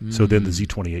 So then the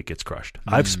Z28 gets crushed.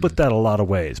 I've split that a lot of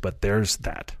ways, but there's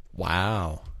that.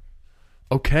 Wow.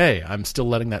 Okay, I'm still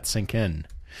letting that sink in.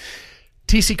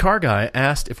 TC Car Guy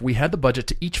asked if we had the budget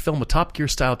to each film a Top Gear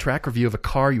style track review of a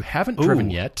car you haven't driven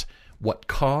yet, what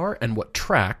car and what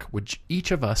track would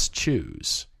each of us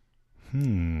choose?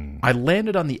 I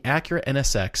landed on the Acura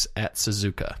NSX at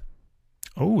Suzuka.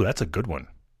 Oh, that's a good one.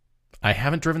 I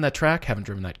haven't driven that track, haven't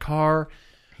driven that car.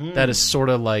 That is sort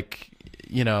of like,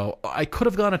 I could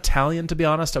have gone Italian, to be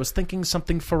honest. I was thinking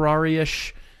something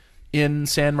Ferrari-ish in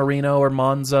San Marino or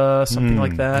Monza, something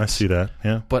like that. I see that,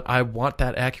 yeah. But I want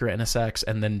that Acura NSX,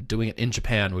 and then doing it in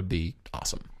Japan would be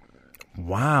awesome.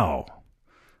 Wow.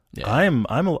 Yeah. I'm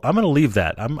going to leave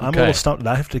that. I'm a little stumped.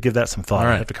 I have to give that some thought. All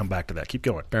right. I have to come back to that. Keep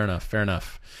going. Fair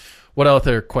enough. What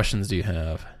other questions do you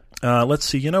have? Let's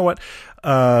see. You know what?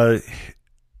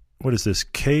 What is this?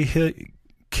 KLHII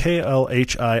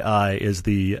is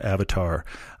the avatar.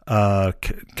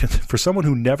 For someone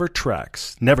who never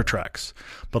tracks,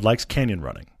 but likes canyon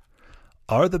running,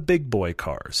 are the big boy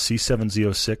cars, C7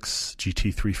 Z06,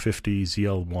 GT350,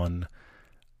 ZL1,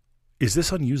 is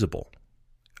this unusable?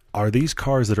 Are these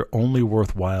cars that are only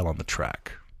worthwhile on the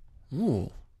track?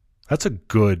 Ooh. That's a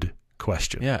good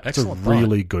question. Yeah, That's a excellent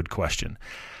really good question.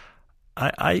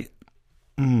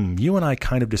 You and I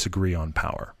kind of disagree on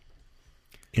power.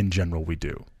 In general, we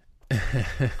do.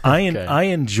 I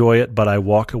enjoy it, but I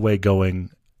walk away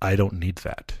going, I don't need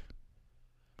that.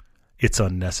 It's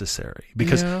unnecessary.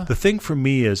 Because the thing for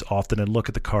me is often, and look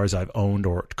at the cars I've owned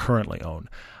or currently own,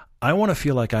 I want to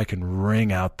feel like I can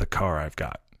wring out the car I've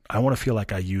got. I want to feel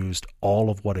like I used all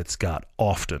of what it's got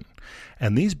often.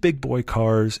 And these big boy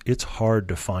cars, it's hard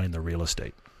to find the real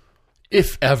estate.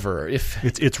 If ever.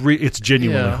 It's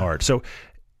genuinely hard. So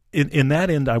in that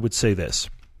end, I would say this.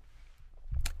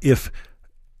 If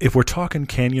we're talking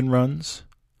canyon runs,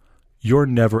 you're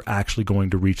never actually going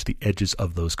to reach the edges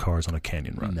of those cars on a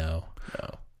canyon run. No.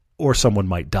 Or someone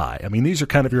might die. I mean, these are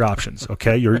kind of your options,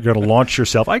 okay? You're going to launch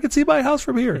yourself. I can see my house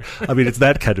from here. I mean, it's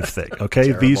that kind of thing,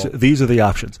 okay? These are the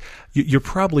options. You're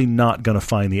probably not going to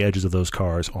find the edges of those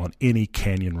cars on any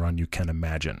canyon run you can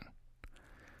imagine.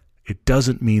 It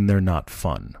doesn't mean they're not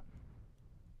fun.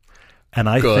 And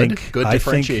I think good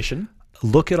differentiation.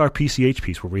 Look at our PCH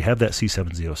piece where we have that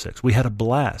C706. We had a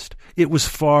blast. It was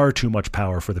far too much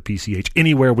power for the PCH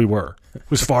anywhere we were. It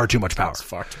was far too much power. It's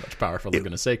far too much power for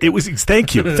Laguna Seca. It was.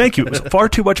 Thank you. It was far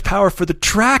too much power for the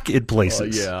track in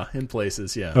places. In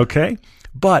places, yeah. Okay?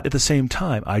 But at the same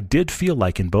time, I did feel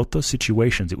like in both those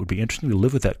situations, it would be interesting to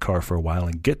live with that car for a while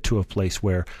and get to a place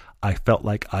where I felt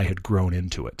like I had grown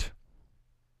into it.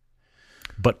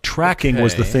 But tracking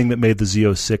was the thing that made the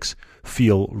Z06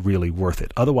 feel really worth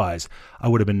it. Otherwise, I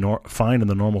would have been fine in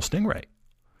the normal Stingray.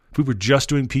 If we were just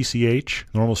doing PCH,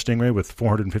 normal Stingray with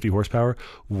 450 horsepower,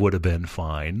 would have been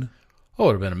fine. Oh, it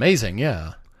would have been amazing,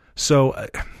 yeah. So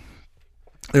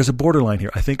there's a borderline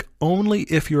here. I think only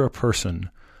if you're a person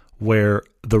where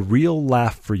the real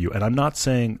laugh for you, and I'm not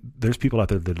saying there's people out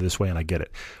there that are this way and I get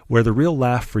it, where the real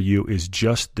laugh for you is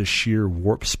just the sheer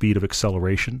warp speed of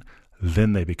acceleration,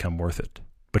 then they become worth it.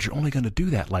 But you're only going to do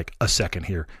that like a second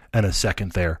here and a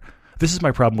second there. This is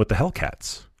my problem with the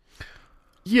Hellcats.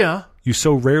 Yeah. You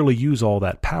so rarely use all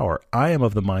that power. I am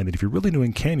of the mind that if you're really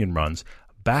doing canyon runs,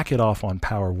 back it off on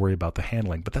power, worry about the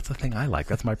handling. But that's the thing I like.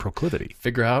 That's my proclivity.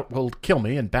 Figure out what will kill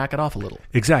me and back it off a little.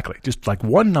 Exactly. Just like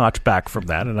one notch back from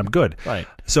that and I'm good. Right.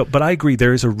 So, but I agree.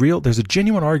 There's a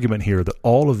genuine argument here that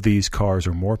all of these cars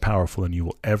are more powerful than you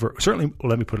will ever. Certainly,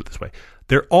 let me put it this way.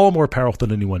 They're all more powerful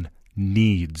than anyone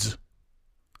needs.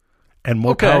 And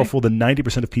more powerful than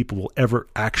 90% of people will ever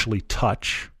actually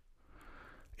touch.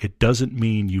 It doesn't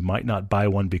mean you might not buy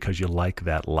one because you like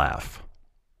that laugh.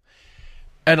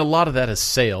 And a lot of that is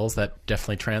sales. That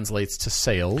definitely translates to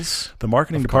sales. The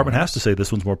marketing department has to say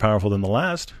this one's more powerful than the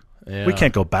last. Yeah. We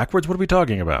can't go backwards. What are we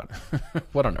talking about?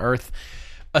 What on earth?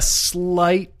 A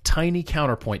slight, tiny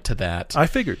counterpoint to that. I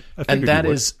figured and that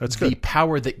is the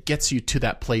power that gets you to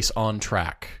that place on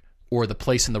track or the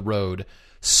place in the road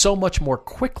so much more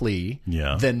quickly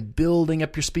than building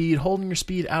up your speed, holding your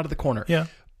speed out of the corner. Yeah.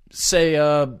 Say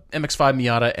MX-5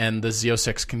 Miata and the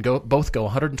Z06 can both go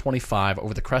 125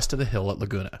 over the crest of the hill at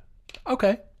Laguna.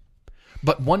 Okay.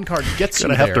 But one car gets you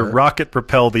there. Going to have to rocket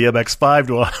propel the MX-5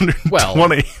 to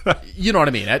 120. Well, you know what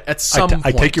I mean. At some point.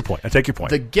 I take your point.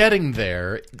 The getting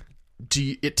there,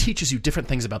 it teaches you different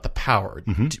things about the power.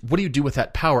 Mm-hmm. What do you do with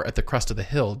that power at the crest of the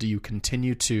hill? Do you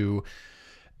continue to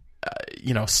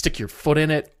stick your foot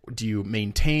in it? Do you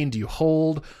maintain? Do you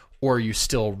hold? Or are you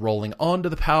still rolling onto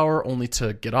the power only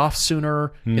to get off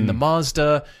sooner in the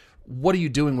Mazda? What are you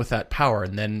doing with that power?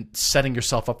 And then setting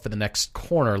yourself up for the next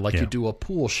corner like you do a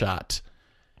pool shot.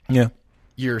 Yeah.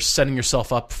 You're setting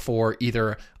yourself up for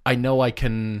either, I know I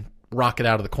can rocket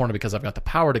out of the corner because I've got the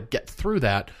power to get through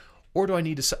that, or do I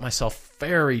need to set myself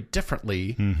very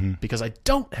differently because I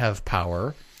don't have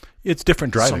power? It's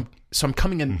different driving. So I'm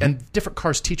coming in, and different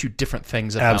cars teach you different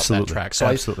things about that track.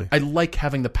 So I like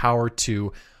having the power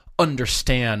to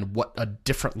understand what a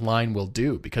different line will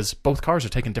do because both cars are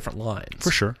taking different lines. For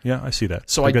sure. Yeah, I see that.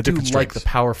 So I do like the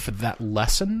power for that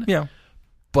lesson. Yeah.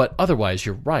 But otherwise,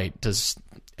 you're right. Does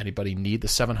anybody need the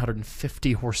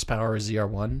 750 horsepower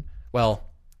ZR1? Well,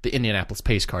 the Indianapolis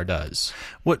pace car does.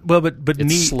 But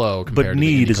it's slow compared to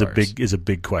need the is a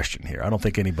big question here. I don't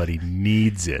think anybody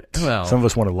needs it. Well, some of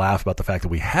us want to laugh about the fact that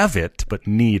we have it, but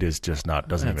need is just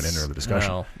doesn't even enter the discussion.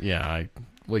 Well, yeah,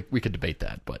 we could debate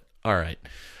that, but all right.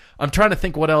 I'm trying to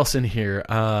think what else in here.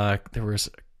 There was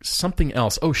something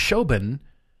else. Oh, Shobin,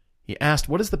 he asked,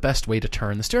 what is the best way to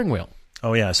turn the steering wheel?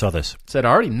 Oh, yeah, I saw this. Said, I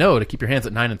already know to keep your hands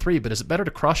at 9 and 3, but is it better to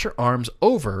cross your arms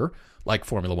over, like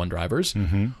Formula One drivers,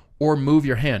 or move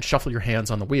your hands, shuffle your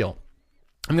hands on the wheel?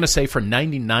 I'm going to say for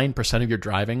 99% of your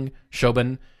driving,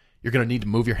 Shobin, you're going to need to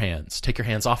move your hands. Take your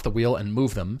hands off the wheel and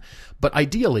move them. But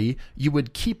ideally, you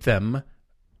would keep them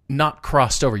not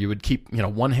crossed over. You would keep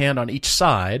one hand on each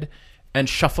side and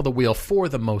shuffle the wheel for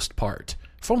the most part.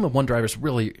 Formula One drivers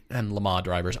really, and Le Mans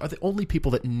drivers, are the only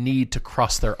people that need to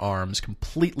cross their arms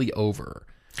completely over.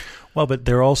 Well, but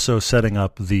they're also setting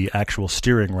up the actual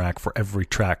steering rack for every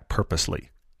track purposely.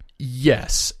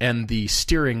 Yes, and the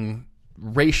steering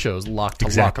ratios lock to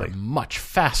lock are much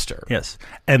faster. Yes.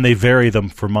 And they vary them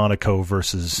for Monaco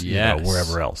versus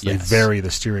wherever else. They Yes. vary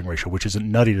the steering ratio, which is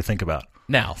nutty to think about.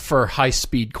 Now, for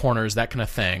high-speed corners, that kind of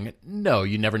thing, no,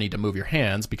 you never need to move your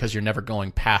hands because you're never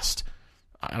going past,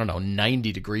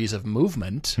 90 degrees of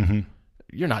movement. Mm-hmm.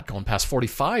 You're not going past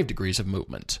 45 degrees of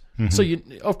movement. Mm-hmm. So you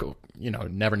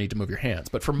never need to move your hands.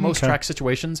 But for most track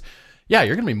situations, you're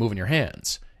going to be moving your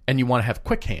hands. And you want to have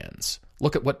quick hands.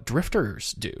 Look at what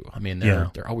drifters do. I mean,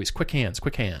 they're always quick hands.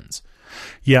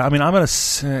 Yeah, I mean, I'm going to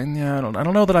say, I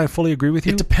don't know that I fully agree with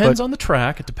you. It depends on the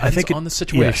track. It depends on the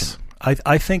situation. Yes.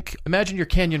 I think... Imagine your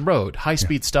Canyon Road,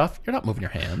 high-speed stuff. You're not moving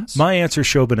your hands. My answer,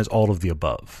 Shobin, is all of the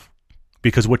above.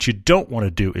 Because what you don't want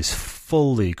to do is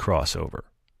fully cross over.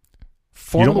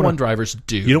 Formula One drivers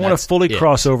do. You don't want to fully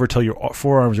cross over till your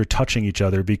forearms are touching each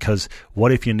other, because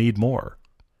what if you need more?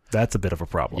 That's a bit of a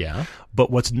problem. Yeah.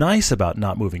 But what's nice about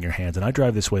not moving your hands, and I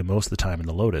drive this way most of the time in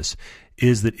the Lotus,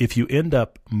 is that if you end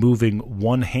up moving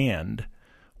one hand,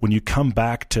 when you come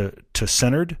back to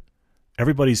centered,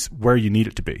 everybody's where you need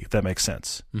it to be, if that makes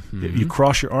sense. Mm-hmm. You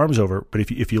cross your arms over, but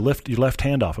if you lift your left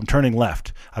hand off, I'm turning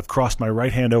left. I've crossed my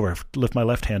right hand over, lift my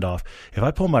left hand off. If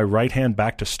I pull my right hand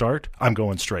back to start, I'm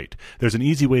going straight. There's an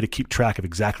easy way to keep track of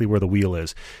exactly where the wheel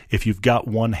is if you've got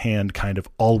one hand kind of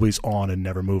always on and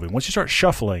never moving. Once you start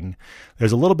shuffling,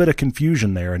 there's a little bit of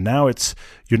confusion there, and now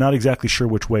you're not exactly sure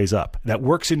which way's up. That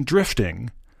works in drifting,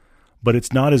 but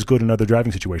it's not as good in other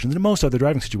driving situations. In most other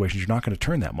driving situations, you're not going to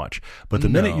turn that much. But the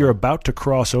minute you're about to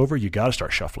cross over, you got to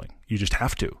start shuffling. You just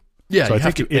have to. Yeah, so you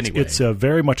I think it's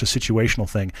very much a situational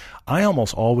thing. I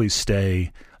almost always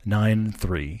stay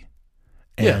 9-3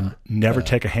 and never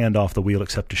take a hand off the wheel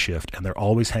except to shift, and they're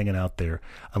always hanging out there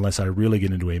unless I really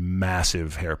get into a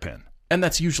massive hairpin. And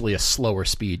that's usually a slower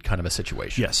speed kind of a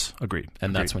situation. Yes, agreed.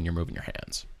 And that's when you're moving your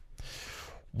hands.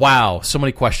 Wow, so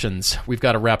many questions. We've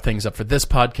got to wrap things up for this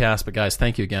podcast, but guys,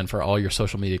 thank you again for all your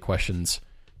social media questions.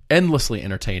 Endlessly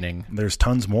entertaining. There's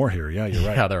tons more here. Yeah, you're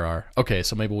right. Yeah, there are. Okay,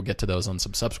 so maybe we'll get to those on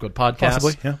some subsequent podcasts.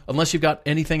 Possibly, yeah. Unless you've got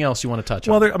anything else you want to touch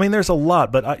on. Well, there's a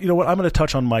lot, but you know what? I'm going to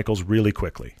touch on Michael's really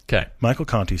quickly. Okay. Michael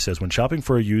Conti says, when shopping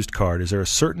for a used car, is there a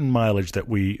certain mileage that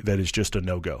is just a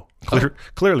no-go?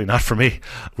 Clearly not for me,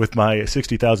 with my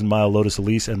 60,000-mile Lotus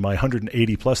Elise and my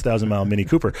 180,000-plus Mini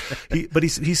Cooper.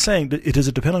 He's saying, does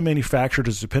it depend on manufacturer?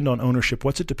 Does it depend on ownership?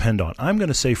 What's it depend on? I'm going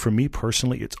to say, for me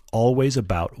personally, it's always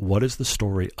about what is the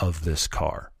story of this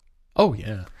car. Oh,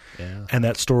 yeah. Yeah. And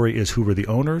that story is, who were the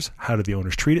owners? How did the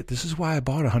owners treat it? This is why I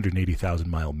bought a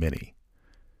 180,000-mile Mini.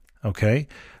 Okay?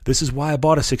 This is why I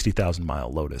bought a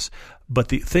 60,000-mile Lotus. But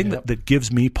the thing that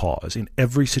gives me pause in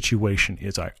every situation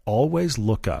is I always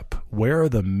look up, where are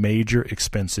the major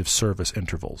expensive service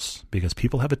intervals? Because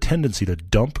people have a tendency to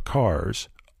dump cars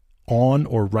on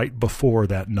or right before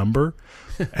that number,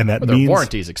 and that means their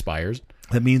warranties expires.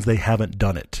 That means they haven't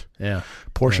done it. Yeah.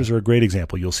 Porsches are a great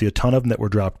example. You'll see a ton of them that were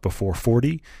dropped before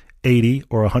 40, 80,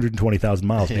 or 120,000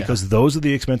 miles because those are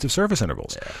the expensive service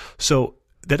intervals. Yeah. So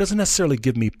that doesn't necessarily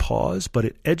give me pause, but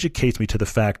it educates me to the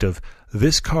fact of,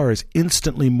 this car is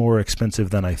instantly more expensive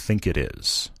than I think it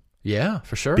is. Yeah,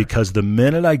 for sure. Because the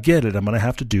minute I get it, I'm going to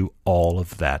have to do all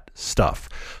of that stuff.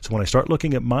 So when I start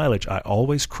looking at mileage, I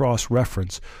always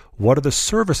cross-reference what are the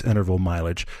service interval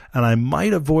mileage, and I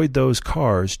might avoid those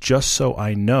cars just so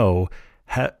I know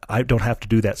I don't have to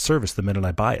do that service the minute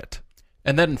I buy it.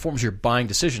 And that informs your buying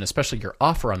decision, especially your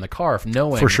offer on the car, of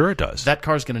knowing for sure it does. That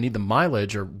car's going to need the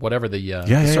mileage or whatever the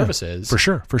service is. For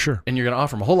sure. And you're going to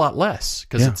offer them a whole lot less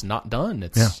because it's not done.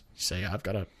 It's you say, I've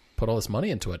got to put all this money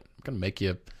into it. I'm going to make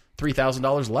you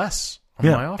 $3,000 less on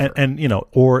my offer. And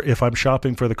or if I'm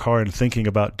shopping for the car and thinking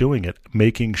about doing it,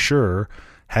 making sure,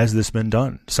 has this been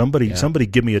done? Somebody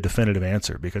give me a definitive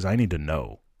answer, because I need to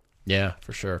know. Yeah,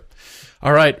 for sure.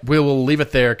 All right, we will leave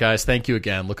it there, guys. Thank you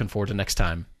again. Looking forward to next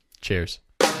time. Cheers.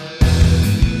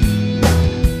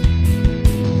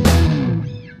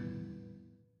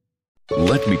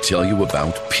 Let me tell you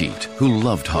about Pete, who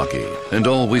loved hockey and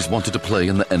always wanted to play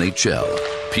in the NHL.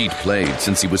 Pete played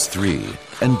since he was 3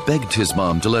 and begged his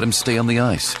mom to let him stay on the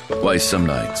ice. Why, some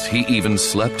nights he even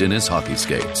slept in his hockey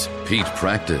skates. Pete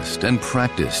practiced and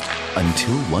practiced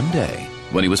until one day,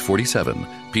 when he was 47,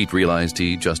 Pete realized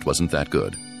he just wasn't that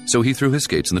good. So he threw his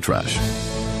skates in the trash.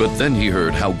 But then he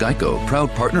heard how Geico, proud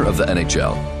partner of the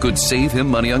NHL, could save him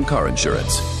money on car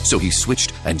insurance. So he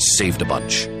switched and saved a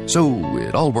bunch. So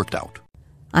it all worked out.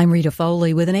 I'm Rita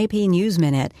Foley with an AP News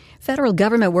Minute. Federal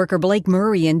government worker Blake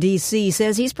Murray in D.C.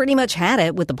 says he's pretty much had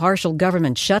it with the partial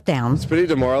government shutdown. It's pretty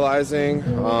demoralizing,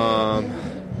 and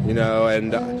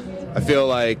I feel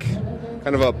like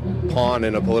kind of a pawn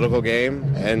in a political game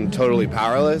and totally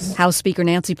powerless. House Speaker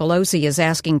Nancy Pelosi is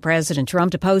asking President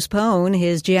Trump to postpone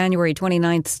his January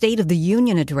 29th State of the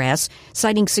Union address,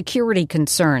 citing security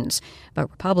concerns. But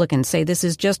Republicans say this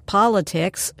is just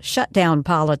politics, shutdown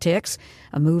politics,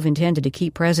 a move intended to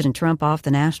keep President Trump off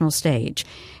the national stage.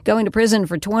 Going to prison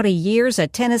for 20 years, a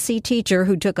Tennessee teacher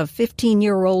who took a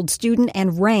 15-year-old student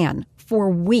and ran for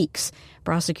weeks.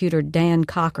 Prosecutor Dan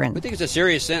Cochran. We think it's a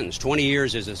serious sentence. 20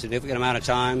 years is a significant amount of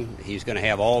time. He's going to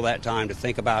have all that time to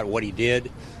think about what he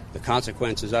did, the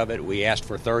consequences of it. We asked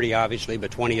for 30, obviously, but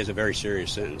 20 is a very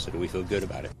serious sentence, and we feel good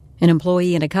about it. An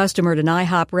employee and a customer at an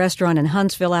IHOP restaurant in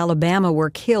Huntsville, Alabama, were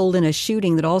killed in a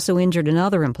shooting that also injured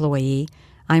another employee.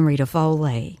 I'm Rita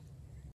Foley.